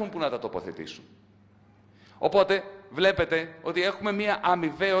 Σήμερα δεν έχουν που να τα τοποθετήσουν. Οπότε βλέπετε ότι έχουμε μία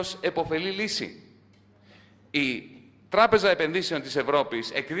αμοιβαίως επωφελή λύση. Η Τράπεζα Επενδύσεων της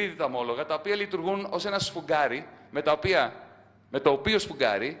Ευρώπης εκδίδει τα ομόλογα, τα οποία λειτουργούν ως ένα σφουγγάρι, με το οποίο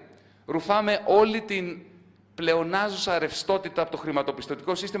σφουγγάρι ρουφάμε όλη την πλεονάζουσα ρευστότητα από το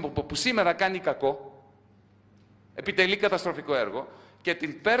χρηματοπιστωτικό σύστημα που σήμερα κάνει κακό, επιτελεί καταστροφικό έργο, και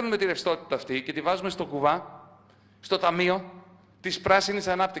την παίρνουμε τη ρευστότητα αυτή και τη βάζουμε στο κουβά, στο ταμείο της πράσινης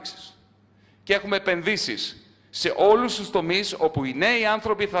ανάπτυξης. Και έχουμε επενδύσεις σε όλους τους τομείς όπου οι νέοι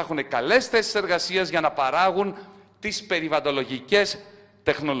άνθρωποι θα έχουν καλές θέσεις εργασίας για να παράγουν τις περιβαλλοντολογικές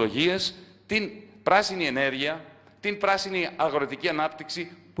τεχνολογίες, την πράσινη ενέργεια, την πράσινη αγροτική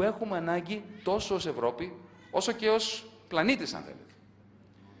ανάπτυξη που έχουμε ανάγκη τόσο ως Ευρώπη, όσο και ως πλανήτης, αν θέλετε.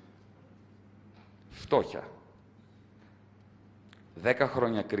 Φτώχεια. 10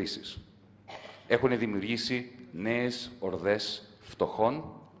 χρόνια κρίσης έχουν δημιουργήσει νέες ορδές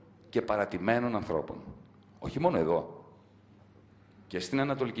φτωχών και παρατημένων ανθρώπων. Όχι μόνο εδώ. Και στην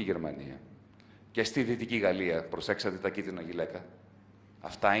Ανατολική Γερμανία. Και στη Δυτική Γαλλία. Προσέξατε τα κίτρινα γυλαίκα.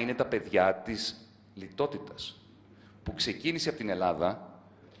 Αυτά είναι τα παιδιά της λιτότητας. Που ξεκίνησε από την Ελλάδα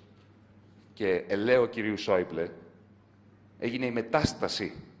και ελαίο κυρίου Σόιμπλε έγινε η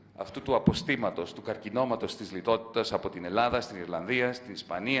μετάσταση αυτού του αποστήματος, του καρκινώματος της λιτότητας από την Ελλάδα, στην Ιρλανδία, στην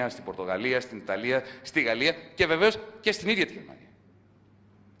Ισπανία, στην Πορτογαλία, στην Ιταλία, στη Γαλλία και βεβαίως και στην ίδια τη Γερμανία.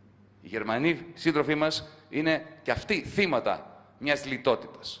 Οι Γερμανοί σύντροφοί μας είναι και αυτοί θύματα μιας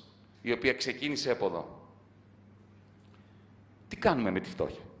λιτότητας, η οποία ξεκίνησε από εδώ. Τι κάνουμε με τη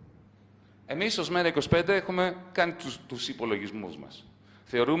φτώχεια? Εμείς ως ΜΕΡΑ25 έχουμε κάνει τους υπολογισμούς μας.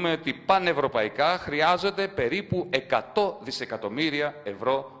 Θεωρούμε ότι πανευρωπαϊκά χρειάζονται περίπου 100 δισεκατομμύρια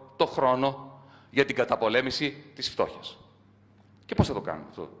ευρώ το χρόνο για την καταπολέμηση της φτώχειας. Και πώς θα το κάνουμε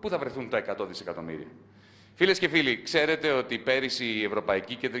αυτό? Πού θα βρεθούν τα 100 δισεκατομμύρια? Φίλες και φίλοι, ξέρετε ότι πέρυσι η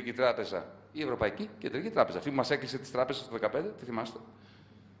Ευρωπαϊκή Κεντρική Τράπεζα, αυτή που μας έκλεισε τις τράπεζες το 2015, τη θυμάστε,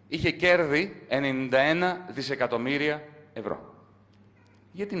 είχε κέρδη 91 δισεκατομμύρια ευρώ.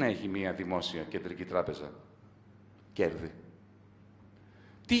 Γιατί να έχει μια δημόσια κεντρική τράπεζα κέρδη?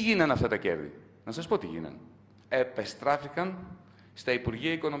 Τι γίνανε αυτά τα κέρδη? Να σας πω τι γίνανε. Επεστράφηκαν στα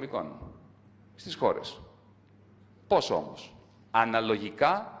Υπουργεία Οικονομικών, στις χώρες. Πώς όμως?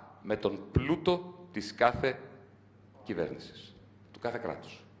 Αναλογικά με τον πλούτο της κάθε κυβέρνησης, του κάθε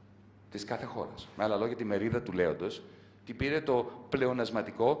κράτους, της κάθε χώρας. Με άλλα λόγια, τη μερίδα του λέοντος την πήρε το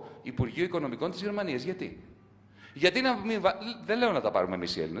πλεονασματικό Υπουργείο Οικονομικών της Γερμανίας. Γιατί? Γιατί να μην δεν λέω να τα πάρουμε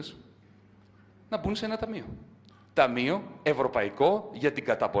εμείς οι Έλληνες, να μπουν σε ένα ταμείο. Ταμείο Ευρωπαϊκό για την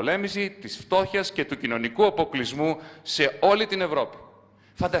καταπολέμηση της φτώχειας και του κοινωνικού αποκλεισμού σε όλη την Ευρώπη.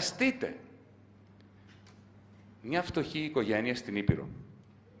 Φανταστείτε μια φτωχή οικογένεια στην Ήπειρο.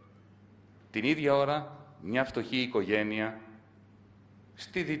 Την ίδια ώρα μια φτωχή οικογένεια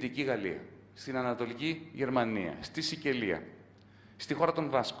στη Δυτική Γαλλία, στην Ανατολική Γερμανία, στη Σικελία, στη χώρα των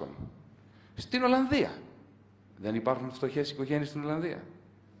Βάσκων, στην Ολλανδία. Δεν υπάρχουν φτωχές οικογένειες στην Ολλανδία?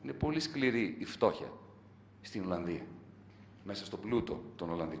 Είναι πολύ σκληρή η φτώχεια στην Ολλανδία, μέσα στο πλούτο τον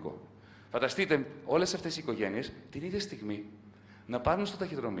Ολλανδικό. Φανταστείτε όλες αυτές οι οικογένειες την ίδια στιγμή να πάρουν στο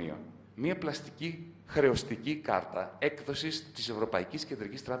ταχυδρομείο μία πλαστική χρεωστική κάρτα έκδοσης της Ευρωπαϊκής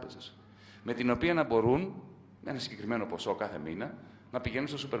Κεντρικής Τράπεζας, με την οποία να μπορούν, με ένα συγκεκριμένο ποσό κάθε μήνα, να πηγαίνουν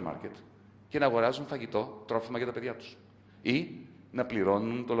στο σούπερ μάρκετ και να αγοράζουν φαγητό, τρόφιμα για τα παιδιά τους. Ή να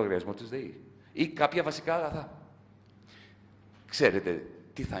πληρώνουν το λογαριασμό της ΔΕΗ. Ή κάποια βασικά αγαθά. Ξέρετε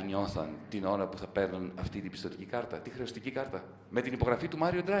τι θα νιώθαν την ώρα που θα παίρνουν αυτή την πιστωτική κάρτα, τη χρεωστική κάρτα, με την υπογραφή του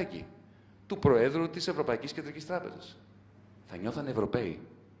Μάριο Ντράγκη, του Προέδρου της Ευρωπαϊκής Κεντρικής Τράπεζας? Θα νιώθαν Ευρωπαίοι.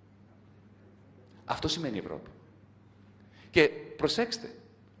 Αυτό σημαίνει Ευρώπη. Και προσέξτε,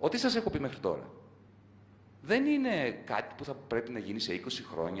 ό,τι σας έχω πει μέχρι τώρα, δεν είναι κάτι που θα πρέπει να γίνει σε 20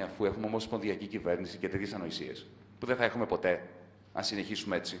 χρόνια, αφού έχουμε ομοσπονδιακή κυβέρνηση και τέτοιες ανοησίες, που δεν θα έχουμε ποτέ, αν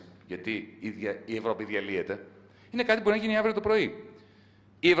συνεχίσουμε έτσι, γιατί η Ευρώπη διαλύεται. Είναι κάτι που μπορεί να γίνει αύριο το πρωί.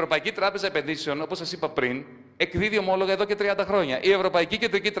 Η Ευρωπαϊκή Τράπεζα Επενδύσεων, όπως σας είπα πριν, εκδίδει ομόλογα εδώ και 30 χρόνια. Η Ευρωπαϊκή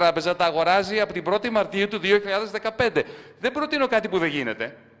Κεντρική Τράπεζα τα αγοράζει από την 1η Μαρτίου του 2015. Δεν προτείνω κάτι που δεν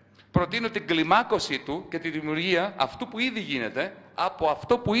γίνεται. Προτείνω την κλιμάκωσή του και τη δημιουργία αυτού που ήδη γίνεται, από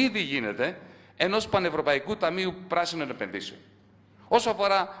αυτό που ήδη γίνεται, ενός Πανευρωπαϊκού Ταμείου Πράσινων Επενδύσεων. Όσο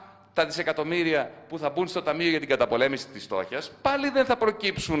αφορά τα δισεκατομμύρια που θα μπουν στο Ταμείο για την καταπολέμηση της φτώχειας, πάλι δεν θα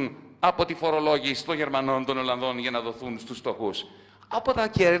προκύψουν από τη φορολόγηση των Γερμανών, των Ολλανδών για να δοθούν στους φτωχούς. Από τα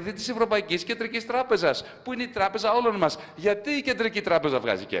κέρδη της Ευρωπαϊκής Κεντρικής Τράπεζας, που είναι η τράπεζα όλων μας. Γιατί η Κεντρική Τράπεζα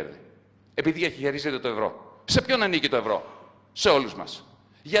βγάζει κέρδη? Επειδή διαχειρίζεται το ευρώ. Σε ποιον ανήκει το ευρώ? Σε όλους μας.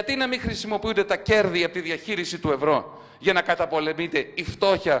 Γιατί να μην χρησιμοποιούνται τα κέρδη από τη διαχείριση του ευρώ για να καταπολεμείται η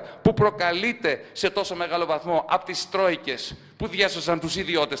φτώχεια που προκαλείται σε τόσο μεγάλο βαθμό από τις τρόικες που διέσωσαν τους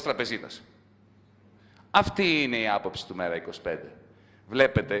ιδιώτες τραπεζίτες. Αυτή είναι η άποψη του ΜΕΡΑ25.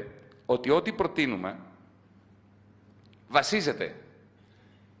 Βλέπετε ότι ό,τι προτείνουμε βασίζεται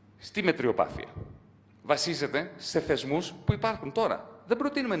στη μετριοπάθεια. Βασίζεται σε θεσμούς που υπάρχουν τώρα. Δεν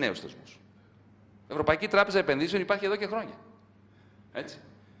προτείνουμε νέους θεσμούς. Η Ευρωπαϊκή Τράπεζα Επενδύσεων υπάρχει εδώ και χρόνια. Έτσι.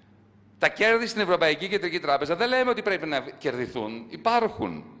 Τα κέρδη στην Ευρωπαϊκή Κεντρική Τράπεζα δεν λέμε ότι πρέπει να κερδιθούν.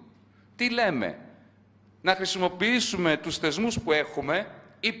 Υπάρχουν. Τι λέμε? Να χρησιμοποιήσουμε τους θεσμούς που έχουμε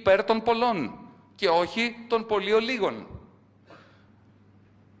υπέρ των πολλών και όχι των πολύ ολίγων.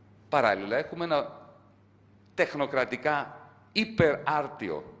 Παράλληλα, έχουμε ένα τεχνοκρατικά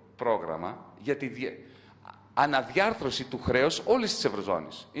υπεράρτιο πρόγραμμα για τη αναδιάρθρωση του χρέους όλης της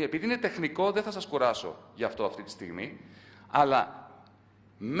Ευρωζώνης. Επειδή είναι τεχνικό, δεν θα σας κουράσω γι' αυτό αυτή τη στιγμή, αλλά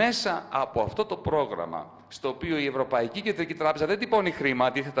μέσα από αυτό το πρόγραμμα, στο οποίο η Ευρωπαϊκή Κεντρική Τράπεζα δεν τυπώνει χρήμα,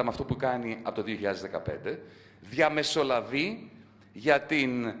 αντίθετα με αυτό που κάνει από το 2015, διαμεσολαβεί για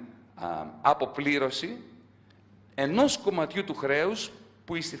την αποπλήρωση ενός κομματιού του χρέους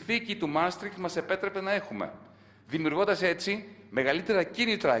που η συνθήκη του Μάστριχτ μας επέτρεπε να έχουμε, δημιουργώντας έτσι μεγαλύτερα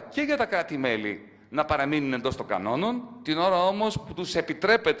κίνητρα και για τα κράτη-μέλη να παραμείνουν εντός των κανόνων, την ώρα όμως που τους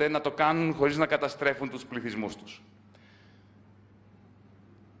επιτρέπεται να το κάνουν χωρίς να καταστρέφουν τους πληθυσμούς τους.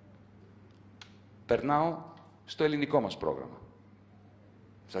 Περνάω στο ελληνικό μας πρόγραμμα.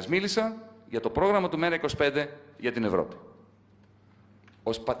 Σας μίλησα για το πρόγραμμα του ΜΕΡΑ25 για την Ευρώπη.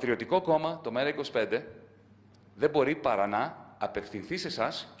 Ως πατριωτικό κόμμα, το ΜΕΡΑ25 δεν μπορεί παρά να απευθυνθεί σε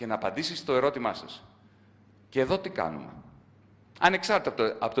εσάς και να απαντήσει στο ερώτημά σας. Και εδώ τι κάνουμε?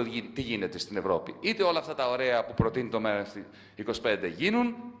 Ανεξάρτητα από το τι γίνεται στην Ευρώπη. Είτε όλα αυτά τα ωραία που προτείνει το ΜΕΡΑ25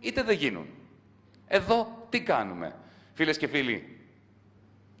 γίνουν, είτε δεν γίνουν. Εδώ τι κάνουμε? Φίλες και φίλοι,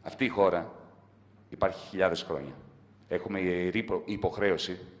 αυτή η χώρα υπάρχει χιλιάδες χρόνια. Έχουμε ιερή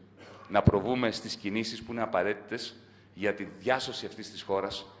υποχρέωση να προβούμε στις κινήσεις που είναι απαραίτητες για τη διάσωση αυτής της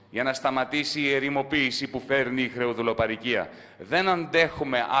χώρας, για να σταματήσει η ερημοποίηση που φέρνει η χρεοδουλοπαρικία. Δεν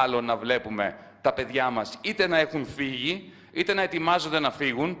αντέχουμε άλλο να βλέπουμε τα παιδιά μας είτε να έχουν φύγει, είτε να ετοιμάζονται να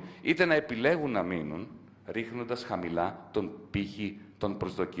φύγουν, είτε να επιλέγουν να μείνουν, ρίχνοντας χαμηλά τον πύχη των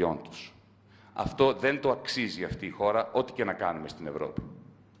προσδοκιών τους. Αυτό δεν το αξίζει αυτή η χώρα, ό,τι και να κάνουμε στην Ευρώπη.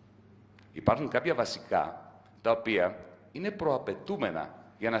 Υπάρχουν κάποια βασικά, τα οποία είναι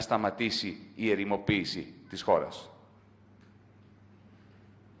προαπαιτούμενα για να σταματήσει η ερημοποίηση της χώρας.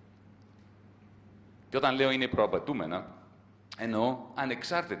 Και όταν λέω είναι προαπαιτούμενα, εννοώ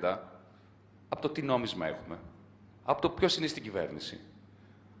ανεξάρτητα από το τι νόμισμα έχουμε, από το ποιος είναι στην κυβέρνηση,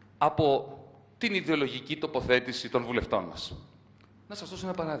 από την ιδεολογική τοποθέτηση των βουλευτών μας. Να σας δώσω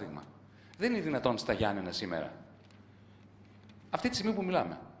ένα παράδειγμα. Δεν είναι δυνατόν στα Γιάννενα σήμερα, αυτή τη στιγμή που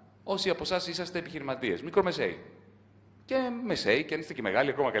μιλάμε, όσοι από εσάς είσαστε επιχειρηματίες, μικρομεσαίοι και μεσαίοι, και αν είστε και μεγάλοι,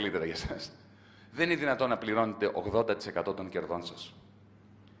 ακόμα καλύτερα για εσάς, δεν είναι δυνατόν να πληρώνετε 80% των κερδών σας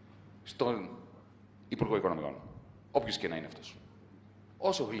στον Υπουργό Οικονομικών, όποιος και να είναι αυτός.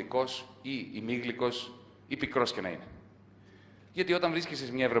 Όσο γλυκός ή ημίγλυκος ή πικρός και να είναι. Γιατί όταν βρίσκεσαι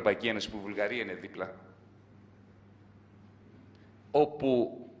σε μια Ευρωπαϊκή Ένωση που η Βουλγαρία είναι δίπλα,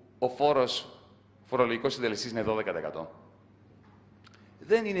 όπου ο φορολογικός συντελεστής είναι 12%,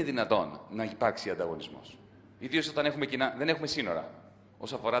 δεν είναι δυνατόν να υπάρξει ανταγωνισμός. Ιδίως όταν δεν έχουμε σύνορα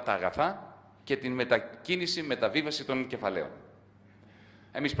όσον αφορά τα αγαθά και την μεταβίβαση των κεφαλαίων.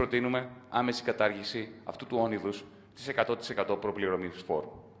 Εμείς προτείνουμε άμεση κατάργηση αυτού του όνειδους της 100% προπληρωμής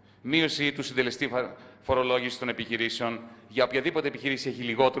φόρου. Μείωση του συντελεστή φορολόγησης των επιχειρήσεων για οποιαδήποτε επιχείρηση έχει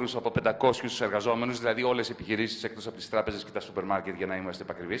λιγότερους από 500 εργαζόμενους, δηλαδή όλες οι επιχειρήσεις εκτός από τις τράπεζες και τα σούπερ μάρκετ, για να είμαστε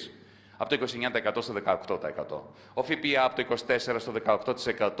επακριβείς, από το 29% στο 18%. Ο ΦΠΑ από το 24% στο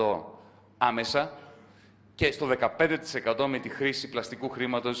 18% άμεσα και στο 15% με τη χρήση πλαστικού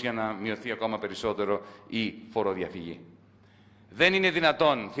χρήματος για να μειωθεί ακόμα περισσότερο η φοροδιαφυγή. Δεν είναι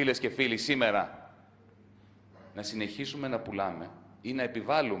δυνατόν, φίλες και φίλοι, σήμερα να συνεχίσουμε να πουλάμε ή να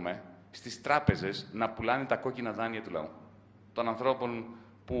επιβάλλουμε στις τράπεζες να πουλάνε τα κόκκινα δάνεια του λαού. Των ανθρώπων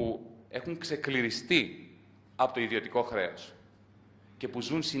που έχουν ξεκληριστεί από το ιδιωτικό χρέος και που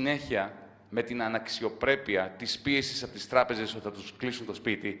ζουν συνέχεια με την αναξιοπρέπεια της πίεσης από τις τράπεζες ότι θα τους κλείσουν το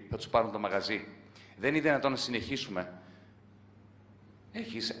σπίτι, θα τους πάρουν το μαγαζί. Δεν είναι δυνατόν να συνεχίσουμε.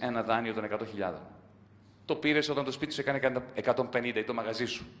 Έχεις ένα δάνειο των 100.000. Το πήρες όταν το σπίτι σου έκανε 150 ή το μαγαζί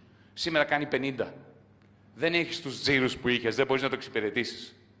σου. Σήμερα κάνει 50. Δεν έχεις τους τζίρους που είχες, δεν μπορείς να το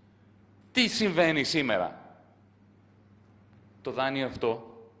εξυπηρετήσεις. Τι συμβαίνει σήμερα? Το δάνειο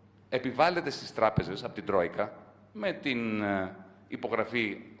αυτό επιβάλλεται στις τράπεζες από την Τρόικα με την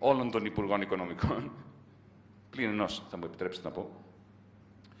υπογραφή όλων των Υπουργών Οικονομικών, πλην ενός, θα μου επιτρέψετε να πω,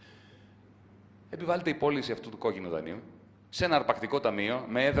 επιβάλλεται η πώληση αυτού του κόκκινου δανείου σε ένα αρπακτικό ταμείο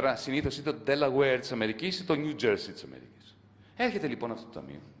με έδρα συνήθως είτε το Delaware της Αμερικής είτε το New Jersey της Αμερικής. Έρχεται λοιπόν αυτό το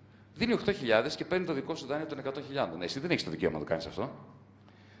ταμείο, δίνει 8.000 και παίρνει το δικό σου δάνειο των 100.000. Εσύ δεν έχεις το δικαίωμα να το κάνεις αυτό.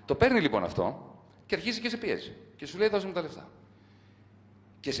 Το παίρνει λοιπόν αυτό και αρχίζει και σε πιέζει. Και σου λέει: δώσε μου τα λεφτά.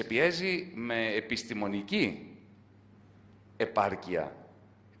 Και σε πιέζει με επιστημονική επάρκεια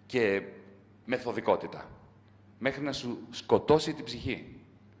και μεθοδικότητα. Μέχρι να σου σκοτώσει την ψυχή.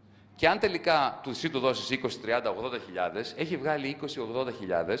 Και αν τελικά του εσύ του δώσεις 20, 30, 80.000, έχει βγάλει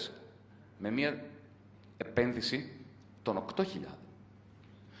 20-80.000 με μια επένδυση των 8.000.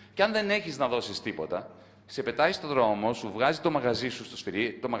 Και αν δεν έχεις να δώσεις τίποτα, σε πετάει στον δρόμο, σου βγάζει το μαγαζί σου στο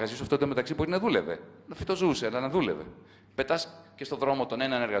σφυρί. Το μαγαζί σου αυτό το μεταξύ μπορεί να δούλευε. Να φυτοζούσε, αλλά να δούλευε. Πετάς και στον δρόμο τον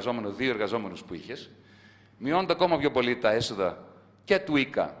έναν εργαζόμενο, δύο εργαζόμενους που είχες. Μειώνονται ακόμα πιο πολύ τα έσοδα και του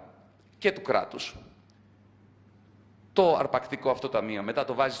ΙΚΑ και του κράτους. Το αρπακτικό αυτό ταμείο μετά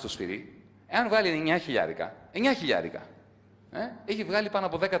το βάζει στο σφυρί. Εάν βγάλει 9.000, έχει βγάλει πάνω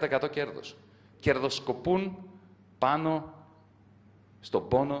από 10% κέρδος. Κερδοσκοπούν πάνω στον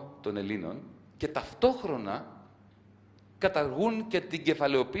πόνο των Ελλήνων και ταυτόχρονα καταργούν και την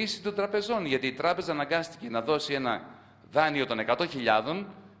κεφαλαιοποίηση των τραπεζών. Γιατί η τράπεζα αναγκάστηκε να δώσει ένα δάνειο των 100.000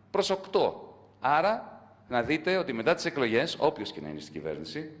 προς 8. Άρα, να δείτε ότι μετά τις εκλογές, όποιος και να είναι στην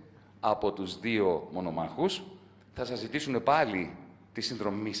κυβέρνηση, από τους δύο μονομάχους, θα σας ζητήσουν πάλι τη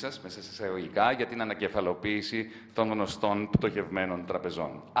συνδρομή σας, μέσα σε εισαγωγικά, για την ανακεφαλοποίηση των γνωστών πτωχευμένων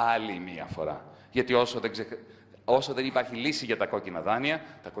τραπεζών. Άλλη μία φορά. Γιατί όσο δεν υπάρχει λύση για τα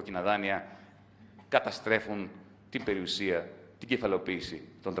κόκκινα δάνεια καταστρέφουν την περιουσία, την κεφαλοποίηση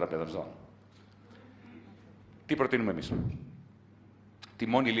των τραπεζών. Τι προτείνουμε εμείς? Τη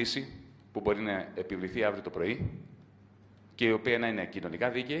μόνη λύση που μπορεί να επιβληθεί αύριο το πρωί και η οποία να είναι κοινωνικά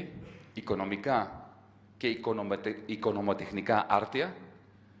δίκαιη, οικονομικά και οικονομοτεχνικά άρτια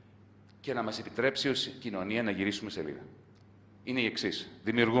και να μας επιτρέψει ως κοινωνία να γυρίσουμε σελίδα. Είναι η εξής.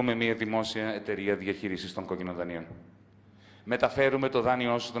 Δημιουργούμε μια δημόσια εταιρεία διαχείρισης των κόκκινων δανείων. Μεταφέρουμε το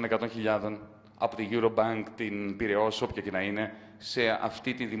δάνειό σου των 100.000 από τη Eurobank, την Πειραιώς, όποια και να είναι, σε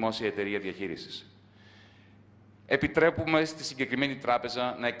αυτή τη δημόσια εταιρεία διαχείρισης. Επιτρέπουμε στη συγκεκριμένη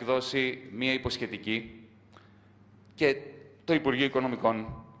τράπεζα να εκδώσει μία υποσχετική και το Υπουργείο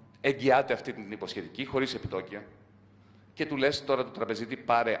Οικονομικών εγγυάται αυτή την υποσχετική, χωρίς επιτόκια, και του λες τώρα του τραπεζίτη: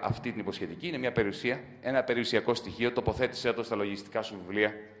 πάρε αυτή την υποσχετική, είναι μια περιουσία, ένα περιουσιακό στοιχείο, τοποθέτησέ το στα λογιστικά σου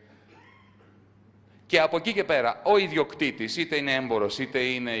βιβλία. Και από εκεί και πέρα, ο ιδιοκτήτης, είτε είναι έμπορος είτε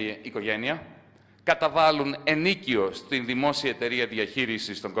είναι η οικογένεια, καταβάλουν ενίκιο στην δημόσια εταιρεία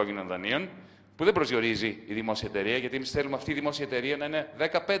διαχείρισης των κόκκινων δανείων, που δεν προσδιορίζει η δημόσια εταιρεία, γιατί εμείς θέλουμε αυτή η δημόσια εταιρεία να είναι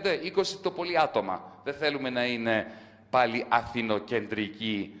 15-20 το πολύ άτομα. Δεν θέλουμε να είναι πάλι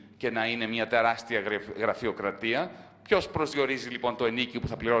αθηνοκεντρική και να είναι μια τεράστια γραφειοκρατία. Ποιος προσδιορίζει λοιπόν το ενίκιο που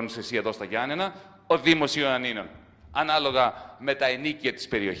θα πληρώνεις εσύ εδώ στα Γιάννενα? Ο Δήμος Ioannina. Ανάλογα με τα ενίκια της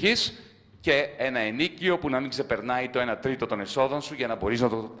περιοχής και ένα ενίκιο που να μην ξεπερνάει το 1/3 των εσόδων σου για να μπορείς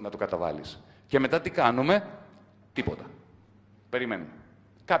να το καταβάλεις. Και μετά τι κάνουμε? Τίποτα. Περιμένουμε.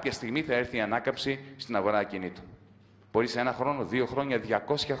 Κάποια στιγμή θα έρθει η ανάκαμψη στην αγορά ακινήτων. Μπορεί σε 1 χρόνο, 2 χρόνια,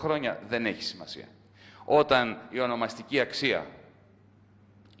 200 χρόνια, δεν έχει σημασία. Όταν η ονομαστική αξία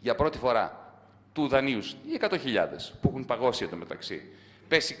για πρώτη φορά του δανείου, οι 100.000 που έχουν παγώσει εδώ μεταξύ,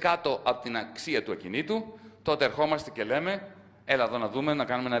 πέσει κάτω από την αξία του ακινήτου, τότε ερχόμαστε και λέμε: έλα εδώ να δούμε, να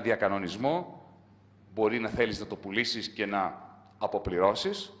κάνουμε ένα διακανονισμό. Μπορεί να θέλεις να το πουλήσεις και να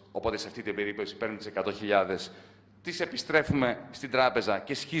αποπληρώσεις. Οπότε σε αυτή την περίπτωση παίρνουμε τις 100.000, τις επιστρέφουμε στην τράπεζα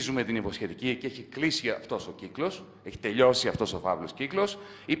και σχίζουμε την υποσχετική και έχει κλείσει αυτός ο κύκλος, έχει τελειώσει αυτός ο φαύλος κύκλος,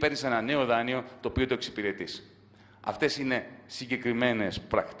 ή παίρνεις ένα νέο δάνειο το οποίο το εξυπηρετείς. Αυτές είναι συγκεκριμένες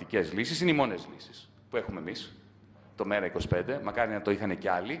πρακτικές λύσεις, είναι οι μόνες λύσεις που έχουμε εμείς. Το ΜΕΡΑ25, μακάρι να το είχαν και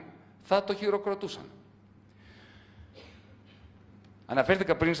άλλοι, θα το χειροκροτούσαν.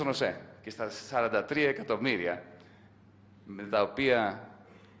 Αναφέρθηκα πριν στον ΟΣΕ και στα 43 εκατομμύρια με τα οποία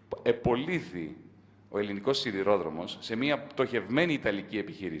επολύθη ο ελληνικός σιδηρόδρομος σε μια πτωχευμένη ιταλική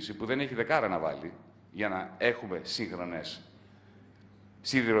επιχείρηση που δεν έχει δεκάρα να βάλει για να έχουμε σύγχρονες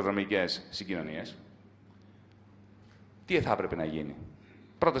σιδηροδρομικές συγκοινωνίες. Τι θα έπρεπε να γίνει?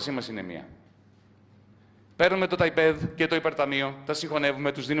 Πρότασή μας είναι μία. Παίρνουμε το ΤΑΙΠΕΔ και το υπερταμείο, τα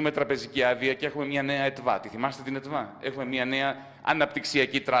συγχωνεύουμε, τους δίνουμε τραπεζική άδεια και έχουμε μια νέα ΕΤΒΑ. Τη θυμάστε την ΕΤΒΑ? Έχουμε μια νέα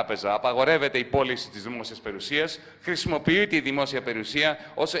αναπτυξιακή τράπεζα. Απαγορεύεται η πώληση της δημόσιας περιουσίας, χρησιμοποιείται η δημόσια περιουσία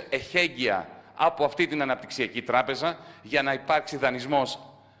ως εχέγγυα από αυτή την αναπτυξιακή τράπεζα για να υπάρξει δανεισμός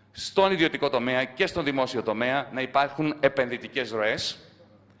στον ιδιωτικό τομέα και στον δημόσιο τομέα, να υπάρχουν επενδυτικές ροές.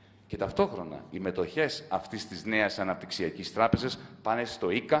 Και ταυτόχρονα οι μετοχές αυτής της νέας αναπτυξιακής τράπεζας πάνε στο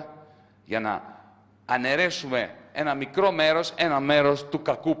ΙΚΑ για να αναιρέσουμε ένα μικρό μέρος, ένα μέρος του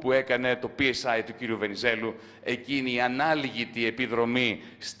κακού που έκανε το PSI του κύριου Βενιζέλου, εκείνη η ανάλγητη επιδρομή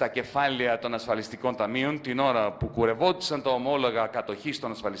στα κεφάλαια των ασφαλιστικών ταμείων, την ώρα που κουρευόντουσαν τα ομόλογα κατοχής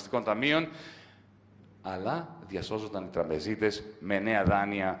των ασφαλιστικών ταμείων, αλλά διασώζονταν οι τραπεζίτες με νέα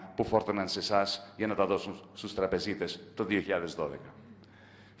δάνεια που φόρτωναν σε εσάς για να τα δώσουν στους τραπεζίτες το 2012.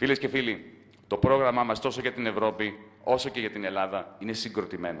 Φίλες και φίλοι, το πρόγραμμά μας τόσο για την Ευρώπη όσο και για την Ελλάδα είναι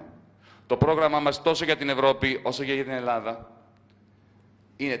συγκροτημένο. Το πρόγραμμά μας τόσο για την Ευρώπη όσο και για την Ελλάδα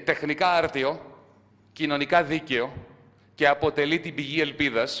είναι τεχνικά άρτιο, κοινωνικά δίκαιο και αποτελεί την πηγή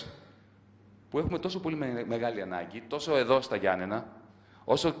ελπίδας που έχουμε τόσο πολύ μεγάλη ανάγκη, τόσο εδώ στα Γιάννενα,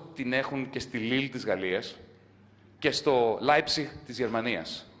 όσο την έχουν και στη Λίλ της Γαλλίας και στο Λάιψιχ της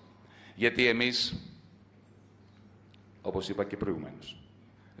Γερμανίας. Γιατί εμείς, όπως είπα και προηγουμένως,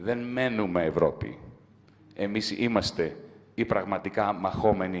 δεν μένουμε Ευρώπη. Εμείς είμαστε η πραγματικά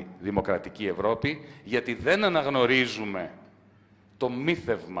μαχόμενη δημοκρατική Ευρώπη, γιατί δεν αναγνωρίζουμε το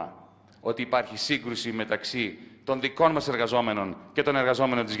μύθευμα ότι υπάρχει σύγκρουση μεταξύ των δικών μας εργαζόμενων και των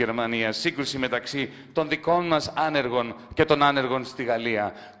εργαζόμενων της Γερμανίας, σύγκρουση μεταξύ των δικών μας άνεργων και των άνεργων στη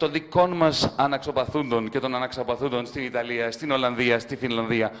Γαλλία, των δικών μας αναξοπαθούντων και των αναξοπαθούντων στην Ιταλία, στην Ολλανδία, στη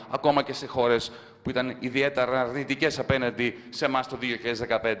Φινλανδία, ακόμα και σε χώρες που ήταν ιδιαίτερα αρνητικές απέναντι σε εμάς το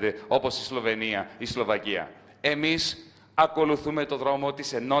 2015, όπως η Σλοβενία, η Σλοβακία. Εμείς ακολουθούμε το δρόμο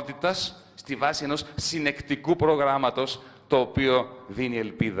της ενότητας στη βάση ενός συνεκτικού προγράμματος, το οποίο δίνει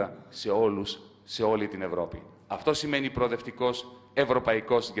ελπίδα σε όλους, σε όλη την Ευρώπη. Αυτό σημαίνει προοδευτικός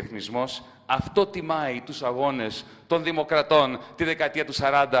ευρωπαϊκός διεθνισμός. Αυτό τιμάει τους αγώνες των δημοκρατών τη δεκαετία του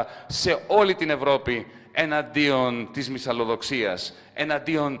 40 σε όλη την Ευρώπη, εναντίον της μυσαλλοδοξίας,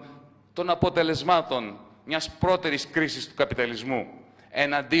 εναντίον των αποτελεσμάτων μιας πρώτερης κρίσης του καπιταλισμού,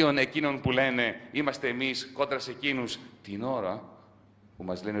 εναντίον εκείνων που λένε είμαστε εμείς κόντρα σε εκείνους, την ώρα που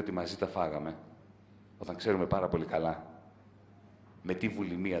μας λένε ότι μαζί τα φάγαμε, όταν ξέρουμε πάρα πολύ καλά με τι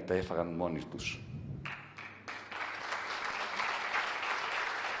βουλημία τα έφαγαν μόνοι τους.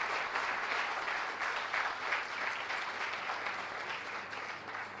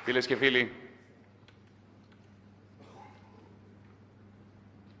 Φίλες και φίλοι,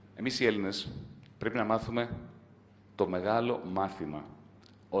 εμείς οι Έλληνες πρέπει να μάθουμε το μεγάλο μάθημα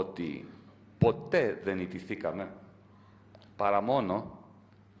ότι ποτέ δεν ιτηθήκαμε παρά μόνο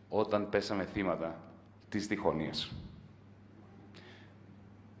όταν πέσαμε θύματα της διχονίας.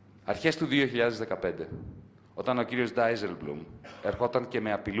 Αρχές του 2015, όταν ο κύριος Ντάιζελμπλουμ ερχόταν και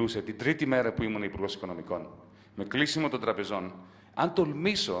με απειλούσε την τρίτη μέρα που ήμουν Υπουργός Οικονομικών, με κλείσιμο των τραπεζών, αν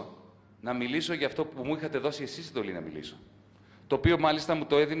τολμήσω να μιλήσω για αυτό που μου είχατε δώσει εσείς εντολή να μιλήσω. Το οποίο μάλιστα μου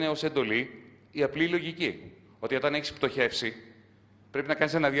το έδινε ως εντολή η απλή λογική. Ότι όταν έχεις πτωχεύσει, πρέπει να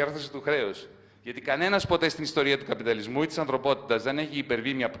κάνεις αναδιάρθρωση του χρέους. Γιατί κανένας ποτέ στην ιστορία του καπιταλισμού ή της ανθρωπότητας δεν έχει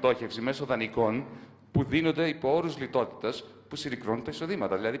υπερβεί μια πτώχευση μέσω δανεικών που δίνονται υπό όρους λιτότητας που συρρικνώνουν τα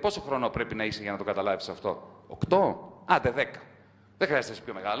εισοδήματα. Δηλαδή, πόσο χρόνο πρέπει να είσαι για να το καταλάβεις αυτό? 8? Άντε 10. Δεν χρειάζεται να είσαι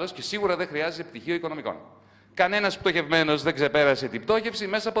πιο μεγάλος και σίγουρα δεν χρειάζεσαι πτυχίο οικονομικών. Κανένας πτωχευμένος δεν ξεπέρασε την πτώχευση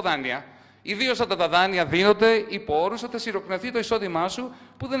μέσα από δάνεια. Ιδίως όταν τα δάνεια δίνονται υπό όρους ότι θα συρροκνωθεί το εισόδημά σου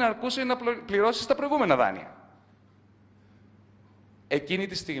που δεν αρκούσε να πληρώσεις τα προηγούμενα δάνεια. Εκείνη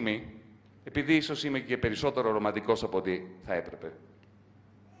τη στιγμή, επειδή ίσως είμαι και περισσότερο ρομαντικός από ό,τι θα έπρεπε,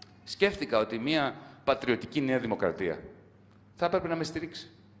 σκέφτηκα ότι μια πατριωτική νέα δημοκρατία θα έπρεπε να με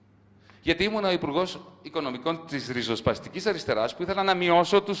στηρίξει. Γιατί ήμουν ο Υπουργός Οικονομικών της ριζοσπαστικής αριστεράς που ήθελα να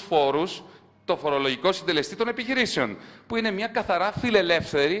μειώσω τους φόρους, το φορολογικό συντελεστή των επιχειρήσεων, που είναι μια καθαρά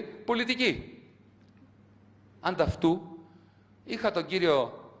φιλελεύθερη πολιτική. Ανταυτού είχα τον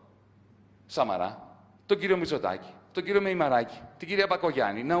κύριο Σαμαρά, τον κύριο Μητσοτάκη, τον κύριο Μεϊμαράκη, την κυρία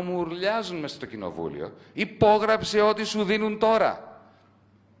Μπακογιάννη να μου ουρλιάζουν μέσα στο κοινοβούλιο. Υπόγραψε ό,τι σου δίνουν τώρα.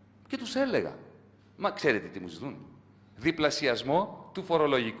 Και τους έλεγα, μα ξέρετε τι μου ζητούν? Διπλασιασμό του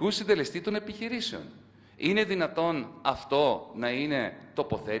φορολογικού συντελεστή των επιχειρήσεων. Είναι δυνατόν αυτό να είναι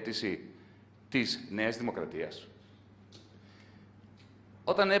τοποθέτηση της Νέας Δημοκρατίας?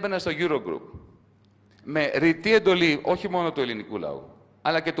 Όταν έμπαινα στο Eurogroup, με ρητή εντολή όχι μόνο του ελληνικού λαού,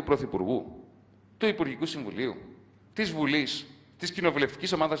 αλλά και του Πρωθυπουργού, του Υπουργικού Συμβουλίου, της Βουλής, της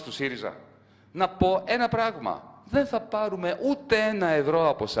κοινοβουλευτικής ομάδας του ΣΥΡΙΖΑ, να πω ένα πράγμα. Δεν θα πάρουμε ούτε ένα ευρώ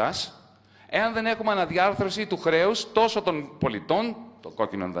από εσάς, εάν δεν έχουμε αναδιάρθρωση του χρέους τόσο των πολιτών, των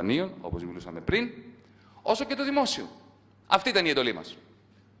κόκκινων δανείων, όπως μιλούσαμε πριν, όσο και του δημόσιου. Αυτή ήταν η εντολή μας.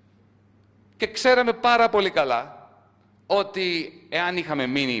 Και ξέραμε πάρα πολύ καλά ότι εάν είχαμε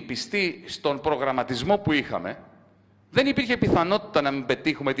μείνει πιστοί στον προγραμματισμό που είχαμε, δεν υπήρχε πιθανότητα να μην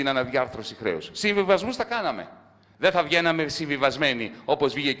πετύχουμε την αναδιάρθρωση χρέους. Συμβιβασμούς τα κάναμε. Δεν θα βγαίναμε συμβιβασμένοι,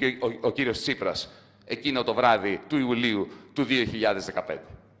 όπως βγήκε και ο κύριος Τσίπρας εκείνο το βράδυ του Ιουλίου του 2015.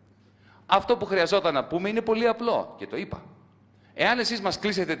 Αυτό που χρειαζόταν να πούμε είναι πολύ απλό και το είπα. Εάν εσείς μας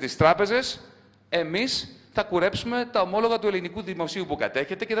κλείσετε τις τράπεζες, εμείς θα κουρέψουμε τα ομόλογα του ελληνικού δημοσίου που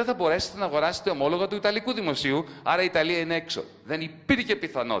κατέχετε και δεν θα μπορέσετε να αγοράσετε ομόλογα του ιταλικού δημοσίου, άρα η Ιταλία είναι έξω. Δεν υπήρχε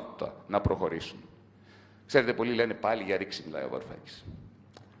πιθανότητα να προχωρήσουν. Ξέρετε, πολλοί λένε πάλι για ρήξη, μιλάει ο Βαρουφάκης.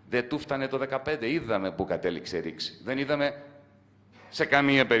 Δεν του φτάνε το 2015, είδαμε που κατέληξε ρήξη. Δεν είδαμε σε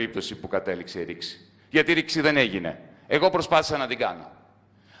καμία περίπτωση που κατέληξε ρήξη. Γιατί ρήξη δεν έγινε. Εγώ προσπάθησα να την κάνω.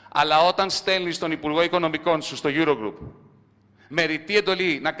 Αλλά όταν στέλνεις τον Υπουργό Οικονομικών σου στο Eurogroup με ρητή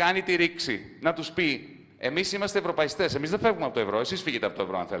εντολή να κάνει τη ρήξη, να τους πει εμείς είμαστε ευρωπαϊστές, εμείς δεν φεύγουμε από το ευρώ, εσείς φύγετε από το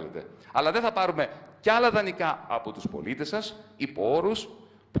ευρώ αν θέλετε. Αλλά δεν θα πάρουμε κι άλλα δανεικά από τους πολίτες σας, υπό όρους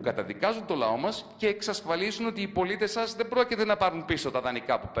που καταδικάζουν το λαό μας και εξασφαλίζουν ότι οι πολίτες σας δεν πρόκειται να πάρουν πίσω τα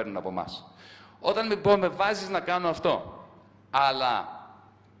δανεικά που παίρνουν από εμάς. Όταν με βάζεις να κάνω αυτό, αλλά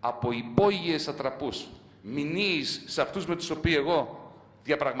από υπόγειες ατραπούς, μηνύεις σε αυτούς με τους οποίους εγώ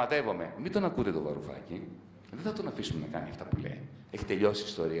διαπραγματεύομαι, μην τον ακούτε τον Βαρουφάκη, δεν θα τον αφήσουμε να κάνει αυτά που λέει. Έχει τελειώσει η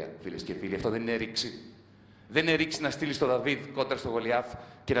ιστορία, φίλες και φίλοι. Αυτό δεν είναι ρήξη. Δεν είναι ρήξη να στείλει τον Δαβίδ κόντρα στο Γολιάθ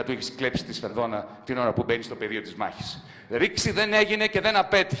και να του έχει κλέψει τη σφενδόνα την ώρα που μπαίνει στο πεδίο της μάχης. Ρήξη δεν έγινε και δεν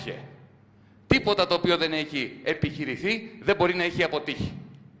απέτυχε. Τίποτα το οποίο δεν έχει επιχειρηθεί δεν μπορεί να έχει αποτύχει.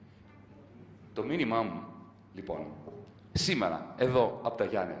 Το μήνυμά μου, λοιπόν, σήμερα, εδώ, από τα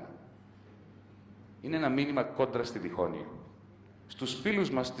Γιάννενα, είναι ένα μήνυμα κόντρα στη διχόνοια. Στους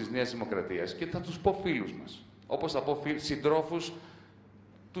φίλους μας της Νέας Δημοκρατίας, και θα τους πω φίλους μας, όπως θα πω συντρόφους,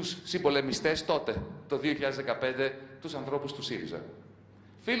 τους συμπολεμιστές τότε, το 2015, τους ανθρώπους του ΣΥΡΙΖΑ.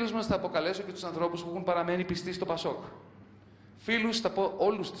 Φίλους μας θα αποκαλέσω και τους ανθρώπους που έχουν παραμένει πιστοί στο ΠΑΣΟΚ. Φίλους θα πω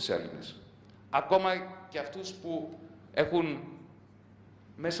όλους τους Έλληνες. Ακόμα και αυτούς που έχουν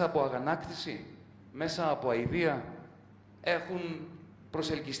μέσα από αγανάκτηση, μέσα από αηδία, έχουν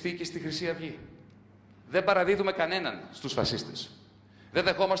προσελκυστεί και στη Χρυσή Αυγή. Δεν παραδίδουμε κανέναν στους φασίστες. Δεν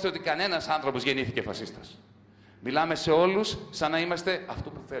δεχόμαστε ότι κανένας άνθρωπος γεννήθηκε φασίστας. Μιλάμε σε όλους σαν να είμαστε αυτό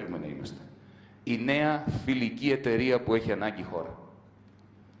που θέλουμε να είμαστε. Η νέα φιλική εταιρεία που έχει ανάγκη η χώρα.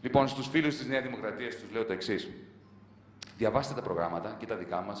 Λοιπόν, στους φίλους της Νέας Δημοκρατίας τους λέω το εξής. Διαβάστε τα προγράμματα, και τα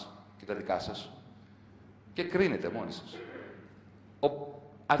δικά μας, και τα δικά σας, και κρίνετε μόνοι σας. Ο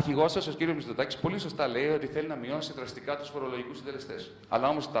αρχηγός σας, ο κ. Μητσοτάκης, πολύ σωστά λέει ότι θέλει να μειώσει δραστικά τους φορολογικούς συντελεστές. Αλλά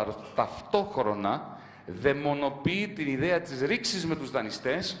όμως ταυτόχρονα δαιμονοποιεί την ιδέα της ρήξης με τους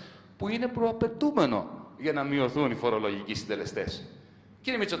δανειστές, που είναι προαπαιτούμενο για να μειωθούν οι φορολογικοί συντελεστές.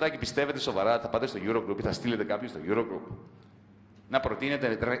 Κύριε Μητσοτάκη, πιστεύετε σοβαρά θα πάτε στο Eurogroup ή θα στείλετε κάποιον στο Eurogroup να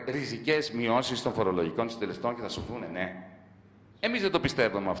προτείνετε ριζικές μειώσεις των φορολογικών συντελεστών και θα σου πούνε ναι? Εμείς δεν το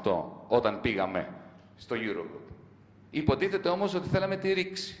πιστεύουμε αυτό όταν πήγαμε στο Eurogroup. Υποτίθεται όμως ότι θέλαμε τη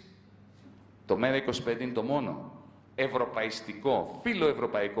ρήξη. Το ΜΕΡΑ25 είναι το μόνο ευρωπαϊστικό,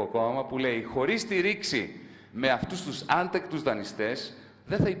 φιλοευρωπαϊκό κόμμα που λέει χωρίς τη ρήξη με αυτούς τους άντεκτους δανειστές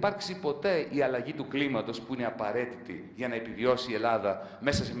δεν θα υπάρξει ποτέ η αλλαγή του κλίματος που είναι απαραίτητη για να επιβιώσει η Ελλάδα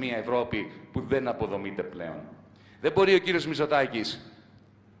μέσα σε μια Ευρώπη που δεν αποδομείται πλέον. Δεν μπορεί ο κύριος Μητσοτάκης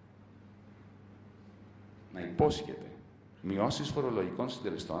να υπόσχεται μειώσεις φορολογικών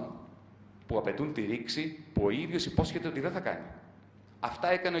συντελεστών που απαιτούν τη ρήξη που ο ίδιος υπόσχεται ότι δεν θα κάνει.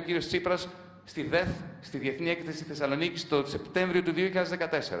 Αυτά έκανε ο κύριος Τσίπρας στη ΔΕΘ, στη Διεθνή Έκθεση Θεσσαλονίκης, το Σεπτέμβριο του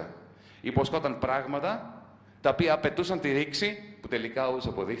 2014. Υποσχόταν πράγματα τα οποία απαιτούσαν τη ρήξη που τελικά, όπως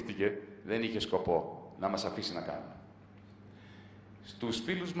αποδείχτηκε, δεν είχε σκοπό να μας αφήσει να κάνουμε. Στους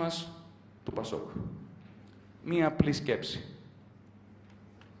φίλους μας του ΠΑΣΟΚ, μία απλή σκέψη.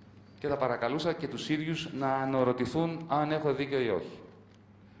 Και θα παρακαλούσα και τους ίδιους να αναρωτηθούν αν έχω δίκιο ή όχι.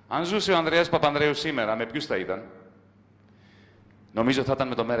 Αν ζούσε ο Ανδρέας Παπανδρέου σήμερα, με ποιους θα ήταν? Νομίζω θα ήταν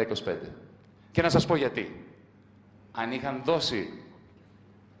με το ΜΕΡΑ25. Και να σας πω γιατί. Αν είχαν δώσει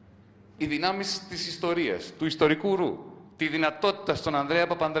οι δυνάμεις της ιστορίας, του ιστορικού ρου, τη δυνατότητα στον Ανδρέα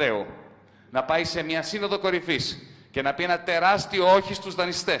Παπανδρέου να πάει σε μια σύνοδο κορυφής και να πει ένα τεράστιο όχι στους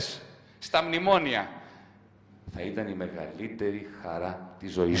δανειστές, στα μνημόνια, θα ήταν η μεγαλύτερη χαρά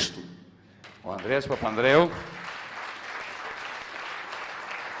της ζωής του. Ο Ανδρέας Παπανδρέου,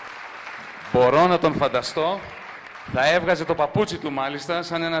 μπορώ να τον φανταστώ, θα έβγαζε το παπούτσι του μάλιστα,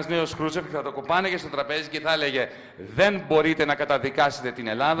 σαν ένας νέος Χρούτσεφ, και θα το κοπάνεγε στο τραπέζι και θα έλεγε «Δεν μπορείτε να καταδικάσετε την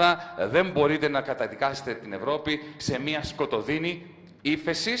Ελλάδα, δεν μπορείτε να καταδικάσετε την Ευρώπη σε μια σκοτωδίνη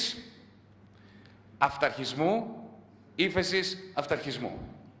ύφεσης, αυταρχισμού, ύφεσης,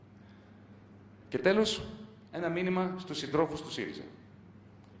 αυταρχισμού». Και τέλος, ένα μήνυμα στους συντρόφους του ΣΥΡΙΖΑ.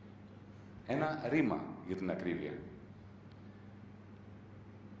 Ένα ρήμα για την ακρίβεια.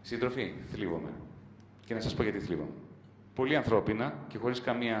 Σύντροφοι, θλίβομαι. Και να σας πω γιατί θλίβομαι. Πολύ ανθρώπινα και χωρίς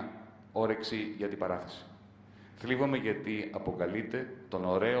καμία όρεξη για την παράθεση. Θλίβομαι γιατί αποκαλείται τον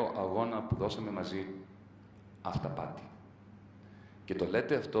ωραίο αγώνα που δώσαμε μαζί αυταπάτη. Και το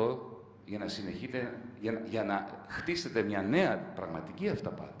λέτε αυτό για να χτίσετε μια νέα πραγματική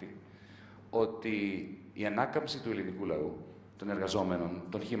αυταπάτη, ότι η ανάκαμψη του ελληνικού λαού, των εργαζόμενων,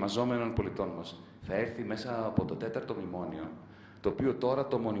 των χυμαζόμενων πολιτών μας, θα έρθει μέσα από το 4ο μνημόνιο, το οποίο τώρα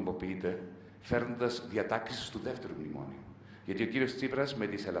το μονιμοποιείται, φέρνοντας διατάξεις του 2ου μνημόνιου. Γιατί ο κύριος Τσίπρας, με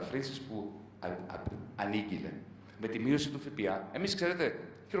τις ελαφρύνσεις που ανήγγειλε, με τη μείωση του ΦΠΑ, εμείς, ξέρετε,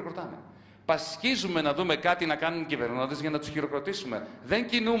 χειροκροτάμε. Πασχίζουμε να δούμε κάτι να κάνουν οι κυβερνώντες για να τους χειροκροτήσουμε. Δεν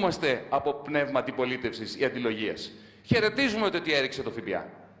κινούμαστε από πνεύμα αντιπολίτευσης ή αντιλογίας. Χαιρετίζουμε ότι έριξε το ΦΠΑ.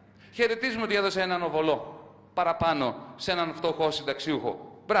 Χαιρετίζουμε ότι έδωσε έναν οβολό παραπάνω σε έναν φτωχό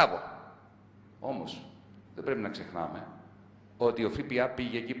συνταξιούχο. Μπράβο. Όμως, δεν πρέπει να ξεχνάμε ότι ο ΦΠΑ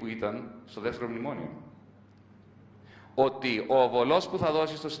πήγε εκεί που ήταν στο 2ο μνημόνιο. Ότι ο οβολός που θα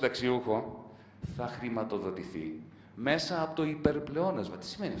δώσει στο συνταξιούχο θα χρηματοδοτηθεί μέσα από το υπερπλεόνασμα. Τι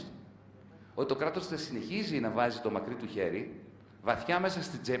σημαίνει αυτό? Ότι το κράτος θα συνεχίζει να βάζει το μακρύ του χέρι βαθιά μέσα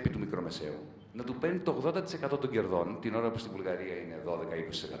στην τσέπη του μικρομεσαίου, να του παίρνει το 80% των κερδών, την ώρα που στην Βουλγαρία είναι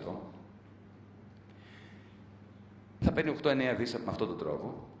 12-20%. Θα παίρνει 8-9 δις με αυτόν τον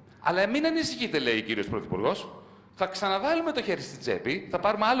τρόπο. Αλλά μην ανησυχείτε, λέει ο κύριος Πρωθυπουργός. Θα ξαναβάλουμε το χέρι στην τσέπη, θα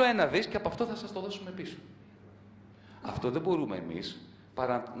πάρουμε άλλο 1 δις και από αυτό θα σας το δώσουμε πίσω. Αυτό δεν μπορούμε εμείς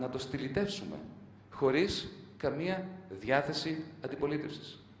παρά να το στυλιτεύσουμε, χωρίς καμία διάθεση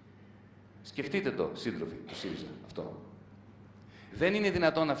αντιπολίτευσης. Σκεφτείτε το, σύντροφοι του ΣΥΡΙΖΑ, αυτό. Δεν είναι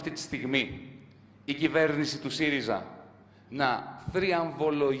δυνατόν αυτή τη στιγμή η κυβέρνηση του ΣΥΡΙΖΑ να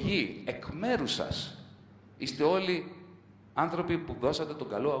θριαμβολογεί εκ μέρους σας. Είστε όλοι άνθρωποι που δώσατε τον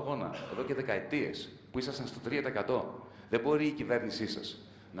καλό αγώνα εδώ και δεκαετίες, που ήσασταν στο 3%. Δεν μπορεί η κυβέρνησή σας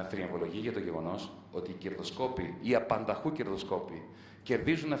να θριαμβολογεί για το γεγονός ότι οι κερδοσκόποι, οι απανταχού κερδοσκόποι,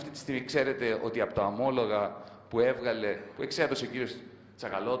 κερδίζουν αυτή τη στιγμή. Ξέρετε ότι από τα ομόλογα που εξέδωσε ο κύριος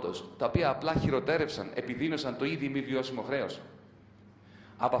Τσακαλώτος, τα οποία απλά χειροτέρευσαν, επιδίνωσαν το ήδη μη βιώσιμο χρέος.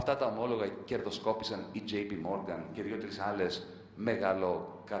 Από αυτά τα ομόλογα κερδοσκόπησαν η JP Morgan και 2-3 άλλες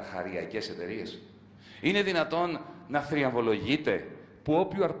μεγαλοκαρχαριακές εταιρείες. Είναι δυνατόν να θριαμβολογείτε που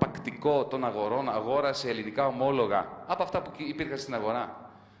όποιο αρπακτικό των αγορών αγόρασε ελληνικά ομόλογα από αυτά που υπήρχαν στην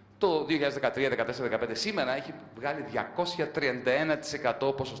αγορά το 2013, 2014, 2015, σήμερα έχει βγάλει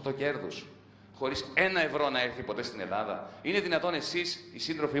 231% ποσοστό κέρδους, χωρίς 1 ευρώ να έρθει ποτέ στην Ελλάδα? Είναι δυνατόν εσείς, οι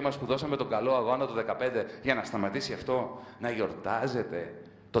σύντροφοί μας που δώσαμε τον καλό αγώνα το 2015 για να σταματήσει αυτό, να γιορτάζετε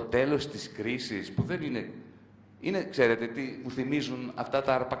το τέλος της κρίσης, που δεν είναι... Ξέρετε τι μου θυμίζουν αυτά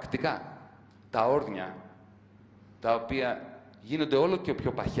τα αρπακτικά, τα όρνια, τα οποία γίνονται όλο και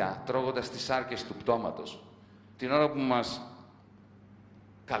πιο παχιά, τρώγοντας τις σάρκες του πτώματος, την ώρα που μας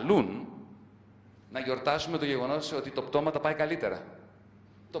καλούν να γιορτάσουμε το γεγονός ότι το πτώμα τα πάει καλύτερα.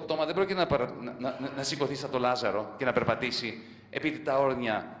 Το πτώμα δεν πρόκειται να σηκωθεί σαν το Λάζαρο και να περπατήσει, επειδή τα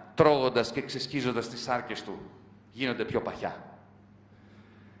όρνια, τρώγοντας και ξεσκίζοντας τις σάρκες του, γίνονται πιο παχιά.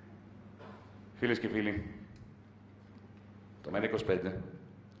 Φίλες και φίλοι, το ΜΕΡΑ25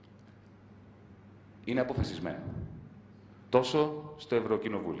 είναι αποφασισμένο. Τόσο στο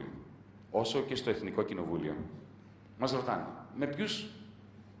Ευρωκοινοβούλιο, όσο και στο Εθνικό Κοινοβούλιο. Μας ρωτάνε, με ποιους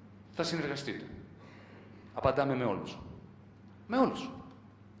θα συνεργαστείτε? Απαντάμε με όλους. Με όλους.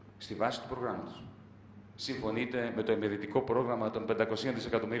 Στη βάση του προγράμματος. Συμφωνείτε με το επενδυτικό πρόγραμμα των 500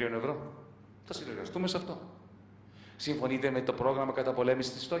 δισεκατομμύριων ευρώ? Θα συνεργαστούμε σε αυτό. Συμφωνείτε με το πρόγραμμα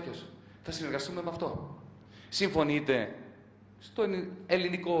καταπολέμησης της φτώχειας? Θα συνεργαστούμε με αυτό. Συμφωνείτε στον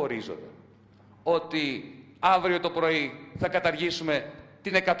ελληνικό ορίζοντα ότι αύριο το πρωί θα καταργήσουμε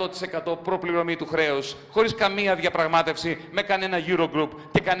την 100% προπληρωμή του χρέους, χωρίς καμία διαπραγμάτευση με κανένα Eurogroup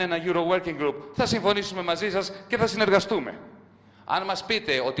και κανένα Euro Working Group? Θα συμφωνήσουμε μαζί σας και θα συνεργαστούμε. Αν μας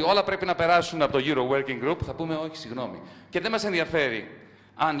πείτε ότι όλα πρέπει να περάσουν από το Euro Working Group, θα πούμε όχι, συγγνώμη. Και δεν μας ενδιαφέρει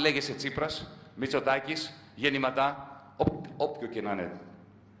αν λέγεσαι Τσίπρας, Μητσοτάκης, Γεννηματά, όποιο και να είναι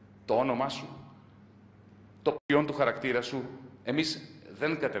το όνομά σου, το ποιόν του χαρακτήρα σου. Εμείς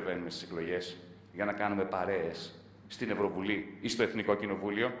δεν κατεβαίνουμε στις εκλογές για να κάνουμε παρέες στην Ευρωβουλή ή στο Εθνικό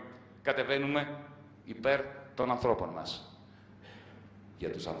Κοινοβούλιο. Κατεβαίνουμε υπέρ των ανθρώπων μας.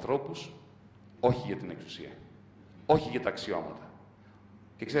 Για τους ανθρώπους, όχι για την εξουσία. Όχι για τα αξιώματα.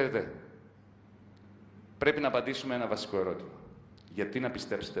 Και ξέρετε, πρέπει να απαντήσουμε ένα βασικό ερώτημα. Γιατί να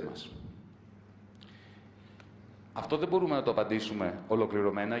πιστέψετε μας? Αυτό δεν μπορούμε να το απαντήσουμε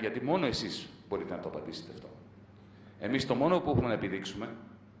ολοκληρωμένα, γιατί μόνο εσείς μπορείτε να το απαντήσετε αυτό. Εμείς το μόνο που έχουμε να επιδείξουμε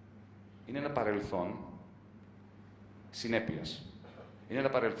είναι ένα παρελθόν συνέπειας. Είναι ένα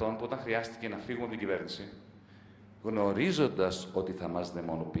παρελθόν που όταν χρειάστηκε να φύγουμε από την κυβέρνηση, γνωρίζοντας ότι θα μας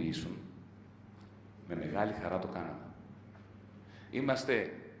δαιμονοποιήσουν, με μεγάλη χαρά το κάναμε.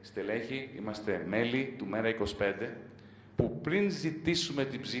 Είμαστε στελέχη, είμαστε μέλη του ΜΕΡΑ25, που πριν ζητήσουμε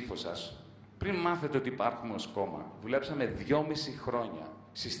την ψήφο σας, πριν μάθετε ότι υπάρχουμε ως κόμμα, δουλέψαμε 2,5 χρόνια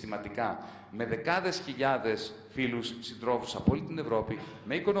συστηματικά, με δεκάδες χιλιάδες φίλους, συντρόφους από όλη την Ευρώπη,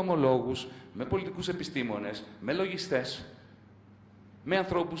 με οικονομολόγους, με πολιτικούς επιστήμονες, με λογιστές, με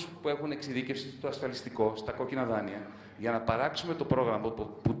ανθρώπους που έχουν εξειδίκευση στο ασφαλιστικό, στα κόκκινα δάνεια, για να παράξουμε το πρόγραμμα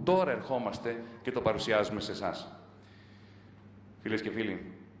που τώρα ερχόμαστε και το παρουσιάζουμε σε εσάς. Φίλες και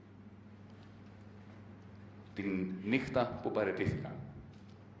φίλοι, την νύχτα που παραιτήθηκα,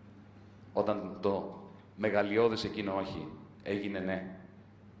 όταν το μεγαλειώδες εκείνο όχι έγινε ναι,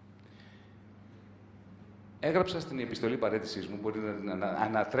 έγραψα στην επιστολή παραίτησής μου, μπορείτε να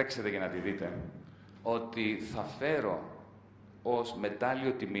ανατρέξετε για να τη δείτε, ότι θα φέρω ως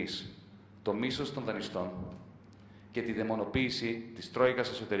μετάλλιο τιμής το μίσος των δανειστών και τη δαιμονοποίηση της Τρόικας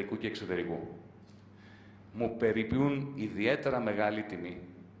εσωτερικού και εξωτερικού. Μου περιποιούν ιδιαίτερα μεγάλη τιμή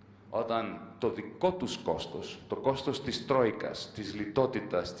όταν το δικό τους κόστος, το κόστος της Τρόικας, της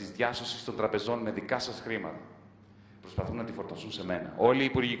λιτότητας, της διάσωσης των τραπεζών με δικά σας χρήματα, προσπαθούν να τη φορτώσουν σε μένα. Όλοι οι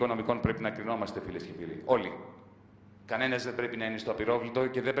Υπουργοί Οικονομικών πρέπει να κρινόμαστε, φίλες και φίλοι. Όλοι. Κανένας δεν πρέπει να είναι στο απειρόβλητο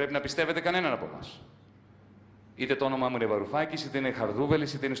και δεν πρέπει να πιστεύετε κανέναν από εμάς. Είτε το όνομά μου είναι Βαρουφάκης, είτε είναι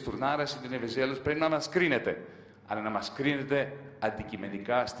Χαρδούβελης, είτε είναι Στουρνάρας, είτε είναι Βεζέλος, πρέπει να μας κρίνετε. Αλλά να μας κρίνετε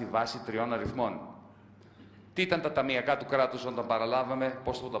αντικειμενικά στη βάση 3 αριθμών. Τι ήταν τα ταμιακά του κράτους όταν παραλάβαμε,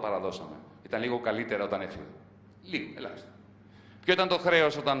 πώς το τα παραδώσαμε. Ήταν λίγο καλύτερα όταν έφυγε. Λίγο, ελάχιστα. Ποιο ήταν το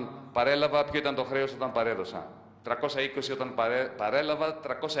χρέος όταν παρέλαβα, ποιο ήταν το χρέος όταν παρέδωσα. 320 όταν παρέλαβα,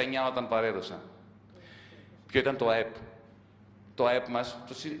 309 όταν παρέδωσα. Ποιο ήταν το ΑΕΠ. Το ΑΕΠ μας,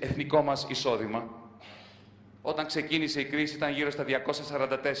 το εθνικό μας εισόδημα, όταν ξεκίνησε η κρίση ήταν γύρω στα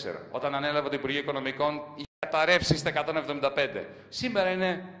 244. Όταν ανέλαβα το Υπουργείο Οικονομικών, είχε καταρρεύσει στα 175. Σήμερα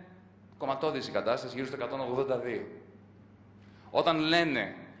είναι κομματώδης η κατάσταση, γύρω στα 182. Όταν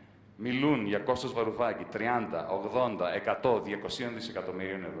μιλούν για κόστος Βαρουφάκη 30, 80, 100, 200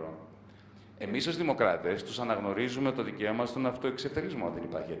 δισεκατομμυρίων ευρώ, εμείς ως δημοκράτες τους αναγνωρίζουμε το δικαίωμα στον αυτοεξευθερισμό. Δεν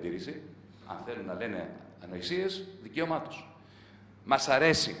υπάρχει αντίρρηση. Αν θέλουν να λένε ανοησίες, δικαίωμά τους. Μας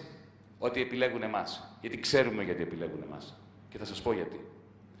αρέσει ότι επιλέγουν εμάς. Γιατί ξέρουμε γιατί επιλέγουν εμάς. Και θα σας πω γιατί.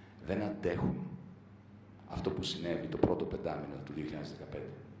 Δεν αντέχουν αυτό που συνέβη το πρώτο πεντάμινο του 2015.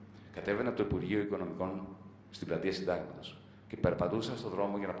 Κατέβαινα από το Υπουργείο Οικονομικών στην πλατεία Συντάγματος και περπατούσα στον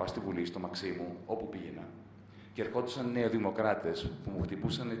δρόμο για να πάω στη Βουλή, στο Μαξίμου, όπου πήγαινα. Και ερχόντουσαν νεοδημοκράτες που μου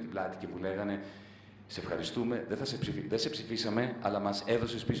χτυπούσαν την πλάτη και μου λέγανε «Σε ευχαριστούμε, δεν σε ψηφίσαμε, αλλά μας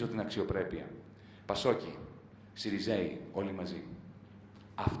έδωσες πίσω την αξιοπρέπεια». Πασόκοι, Σιριζέοι, όλοι μαζί.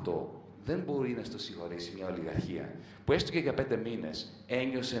 Αυτό δεν μπορεί να στο συγχωρέσει μια ολιγαρχία που έστω και για 5 μήνες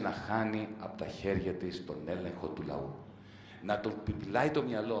ένιωσε να χάνει από τα χέρια της τον έλεγχο του λαού. Να τον πιπιλάει το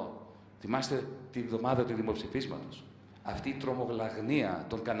μυαλό. Θυμάστε τη βδομάδα του δημοψηφίσματος. Αυτή η τρομογλαγνία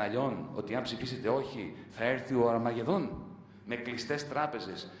των καναλιών ότι αν ψηφίσετε όχι θα έρθει ο Αρμαγεδόν με κλειστές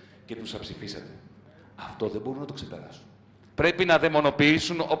τράπεζες και τους αψηφίσατε. Αυτό δεν μπορούν να το ξεπεράσουν. Πρέπει να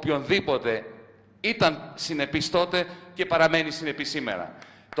δαιμονοποιήσουν οποιονδήποτε ήταν συνεπής τότε και παραμένει συνεπής σήμερα.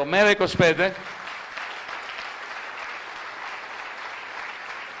 Το ΜέΡΑ25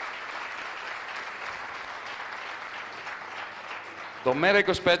 Το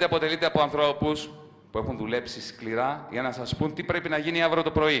ΜέΡΑ25 αποτελείται από ανθρώπους που έχουν δουλέψει σκληρά για να σας πούν τι πρέπει να γίνει αύριο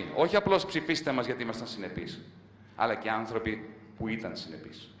το πρωί. Όχι απλώς ψηφίστε μας γιατί ήμασταν συνεπείς, αλλά και άνθρωποι που ήταν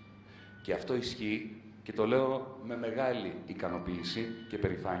συνεπείς. Και αυτό ισχύει και το λέω με μεγάλη ικανοποίηση και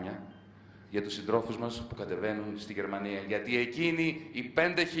περηφάνεια για τους συντρόφους μας που κατεβαίνουν στη Γερμανία. Γιατί εκείνοι οι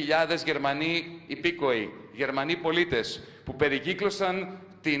 5.000 Γερμανοί υπήκοοι, Γερμανοί πολίτες που περικύκλωσαν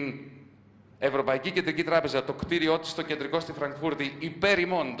την Ευρωπαϊκή Κεντρική Τράπεζα, το κτίριό της στο κεντρικό στη Φραγκφούρτη, υπέρ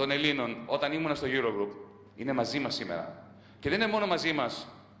ημών των Ελλήνων όταν ήμουνα στο Eurogroup, είναι μαζί μας σήμερα. Και δεν είναι μόνο μαζί μας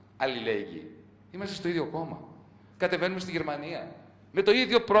αλληλέγγυοι. Είμαστε στο ίδιο κόμμα. Κατεβαίνουμε στη Γερμανία. Με το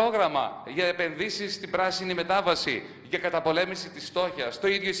ίδιο πρόγραμμα για επενδύσεις στην πράσινη μετάβαση, για καταπολέμηση της φτώχειας. Το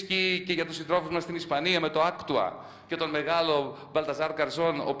ίδιο ισχύει και για τους συντρόφους μας στην Ισπανία με το Άκτουα και τον μεγάλο Μπαλταζάρ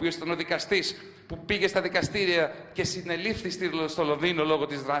Καρζόν, ο οποίος ήταν ο δικαστής που πήγε στα δικαστήρια και συνελήφθη στο Λονδίνο λόγω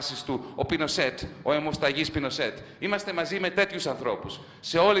της δράσης του ο Πινοσέτ, ο αιμοσταγής Πινοσέτ. Είμαστε μαζί με τέτοιους ανθρώπους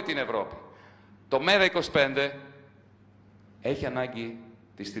σε όλη την Ευρώπη. Το ΜέΡΑ25 έχει ανάγκη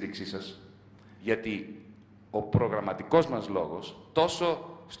τη στήριξή σας, γιατί ο προγραμματικός μας λόγος,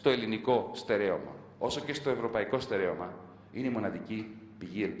 τόσο στο ελληνικό στερέωμα, όσο και στο ευρωπαϊκό στερέωμα, είναι η μοναδική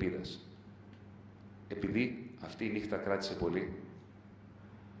πηγή ελπίδας. Επειδή αυτή η νύχτα κράτησε πολύ,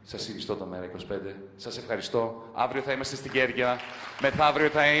 σας συνιστώ το ΜέΡΑ25. Σας ευχαριστώ. Αύριο θα είμαστε στην Κέρκυρα, μεθαύριο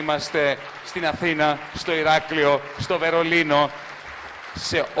θα είμαστε στην Αθήνα, στο Ηράκλειο, στο Βερολίνο,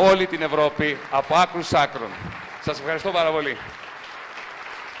 σε όλη την Ευρώπη, από άκρους άκρων. Σας ευχαριστώ πάρα πολύ.